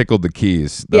 Jason. He tickled the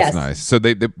keys. That's Yes. nice. So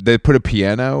they put a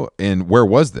piano in. Where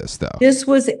was this though? This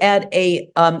was at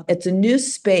it's a new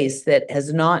space that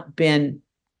has not been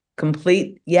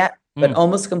complete yet, but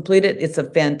almost completed. It's a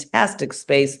fantastic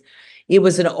space. It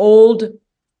was an old,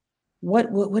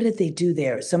 what did they do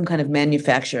there? Some kind of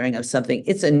manufacturing of something.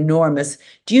 It's enormous.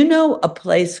 Do you know a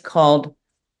place called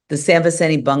the San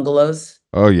Vicente Bungalows?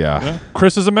 Oh yeah.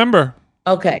 Chris is a member.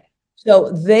 Okay.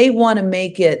 So they want to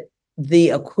make it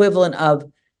the equivalent of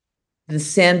the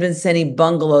San Vicente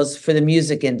Bungalows for the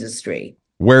music industry.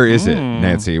 Where is it,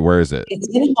 Nancy? Where is it? It's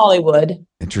in Hollywood.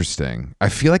 Interesting. I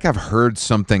feel like I've heard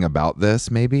something about this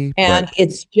maybe. And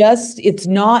this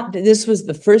was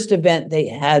the first event they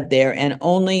had there, and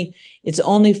it's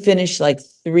only finished like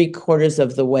 3/4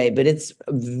 of the way, but it's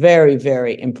very,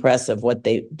 very impressive what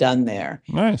they've done there.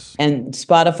 Nice. And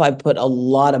Spotify put a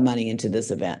lot of money into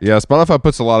this event. Yeah, Spotify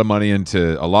puts a lot of money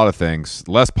into a lot of things.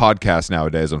 Less podcasts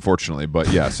nowadays, unfortunately,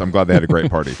 but yes, I'm glad they had a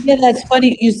great party. Yeah, that's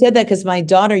funny you said that, because my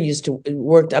daughter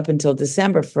worked up until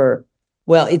December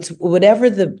it's whatever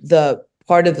the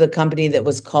part of the company that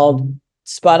was called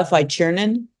Spotify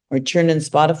Churnin'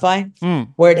 Spotify,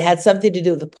 where it had something to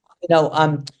do with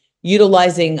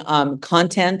utilizing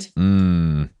content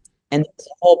and the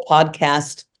whole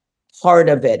podcast part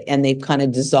of it, and they've kind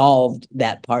of dissolved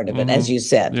that part of it, as you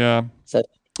said. Yeah. So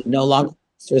no longer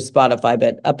for Spotify,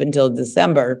 but up until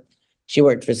December, she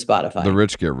worked for Spotify. The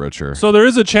rich get richer. So there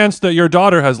is a chance that your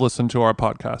daughter has listened to our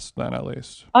podcast then, at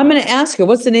least. I'm going to ask her,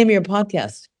 what's the name of your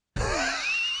podcast?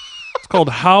 It's called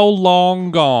How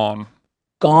Long Gone?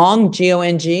 Gong,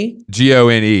 G-O-N-G?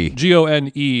 G-O-N-E.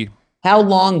 G-O-N-E. How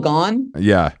Long Gone?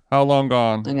 Yeah. How long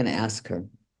gone? I'm going to ask her.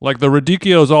 Like the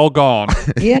radicchio's all gone.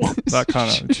 Yeah. That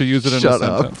kind of. She use it in Shut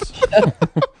a up. sentence.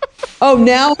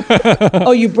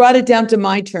 You brought it down to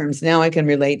my terms. Now I can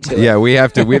relate to it. Yeah, we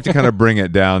have to kind of bring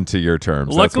it down to your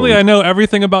terms. Luckily, I know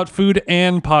everything about food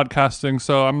and podcasting,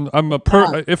 so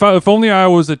if only I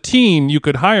was a teen, you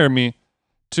could hire me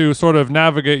to sort of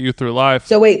navigate you through life.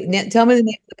 So wait, tell me the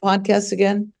name of the podcast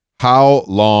again. How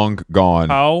Long Gone?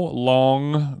 How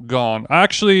Long Gone?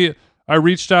 Actually, I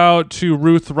reached out to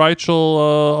Ruth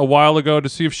Reichel a while ago to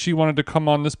see if she wanted to come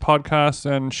on this podcast,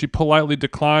 and she politely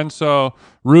declined. So,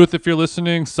 Ruth, if you're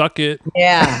listening, suck it.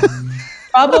 Yeah.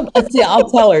 Probably. See, I'll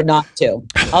tell her not to.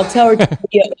 I'll tell her to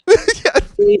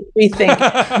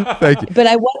rethink. Thank you. But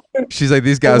I wonder. She's like,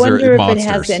 these guys are if monsters. it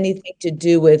has anything to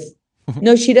do with.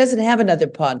 No, she doesn't have another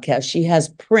podcast. She has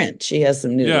print. She has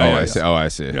some news. I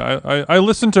see. Yeah, I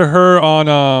listened to her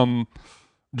on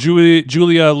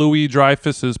Julia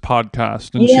Louis-Dreyfus's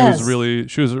podcast, and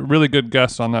she was a really good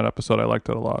guest on that episode. I liked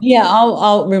it a lot. Yeah,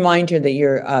 I'll remind her that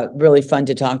you're really fun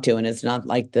to talk to, and it's not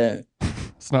like the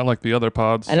other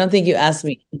pods. I don't think you asked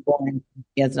me boring.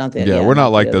 Yeah, it's not the. Yeah, we're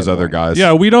not like those other guys.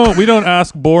 Yeah, we don't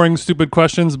ask boring, stupid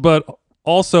questions, but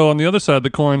also on the other side of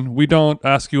the coin, we don't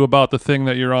ask you about the thing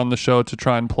that you're on the show to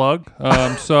try and plug.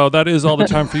 So that is all the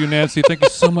time for you, Nancy. Thank you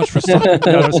so much for stopping.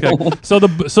 No, I'm just kidding. So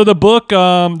the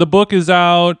book is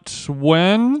out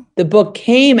when? The book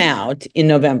came out in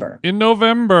November. In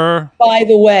November. By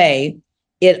the way,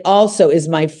 it also is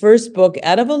my first book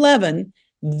out of 11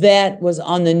 that was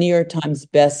on the New York Times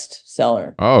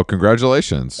bestseller. Oh,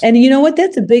 congratulations. And you know what?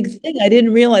 That's a big thing. I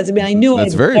didn't realize. I mean, I knew I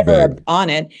was never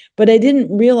on it, but I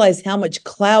didn't realize how much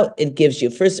clout it gives you.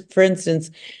 For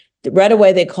instance, right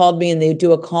away they called me and they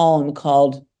do a column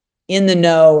called in the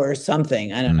know or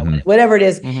something. I don't know, whatever it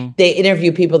is. They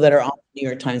interview people that are on the New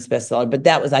York Times bestseller, but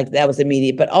that was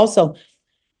immediate. But also,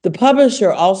 the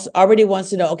publisher also already wants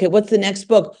to know, okay, what's the next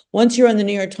book? Once you're on the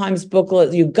New York Times book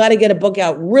list, you've got to get a book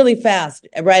out really fast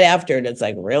right after it. It's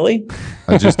like, really?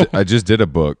 I just did a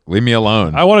book. Leave me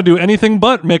alone. I want to do anything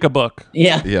but make a book.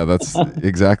 Yeah. Yeah, that's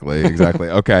exactly.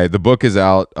 Okay, the book is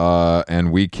out,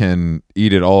 and we can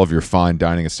eat at all of your fine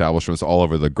dining establishments all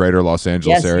over the greater Los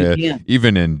Angeles area,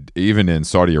 even in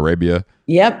Saudi Arabia.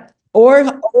 Yep.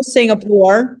 Or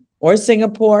Singapore,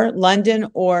 London,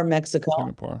 or Mexico.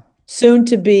 Singapore. Soon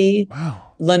to be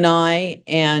Lanai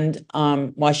and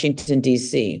Washington,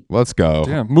 D.C. Let's go.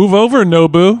 Damn. Move over,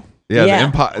 Nobu. Yeah.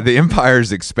 The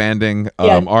empire's expanding.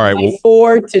 All right. Well,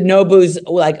 4 to Nobu's,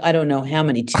 like, I don't know how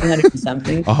many, 200 and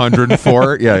something.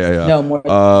 104? Yeah. No,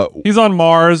 more. He's on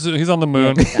Mars. He's on the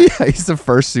moon. Yeah, he's the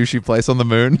first sushi place on the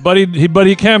moon. But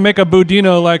he can't make a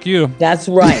budino like you. That's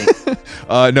right.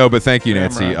 No, but thank you,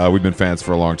 Nancy. Right. We've been fans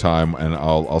for a long time, and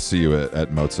I'll see you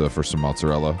at Mozza for some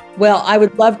mozzarella. Well, I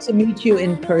would love to meet you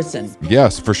in person.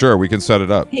 Yes, for sure. We can set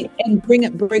it up. Hey, and bring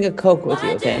a Coke with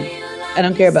you, okay? I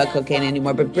don't care about cocaine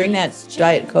anymore, but bring that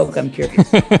Diet Coke. I'm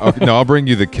curious. Okay, no, I'll bring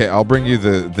you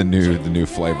the new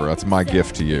flavor. That's my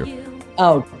gift to you.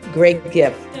 Oh, great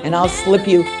gift. And I'll slip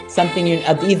you something,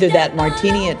 either that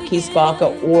martini at Key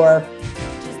Spalka or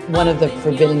one of the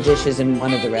forbidden dishes in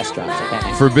one of the restaurants.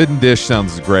 Okay. Forbidden dish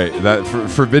sounds great. That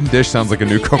forbidden dish sounds like a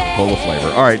new Coca-Cola flavor.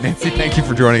 All right, Nancy, thank you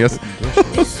for joining us.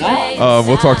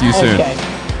 We'll talk to you soon. Okay.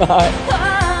 Bye.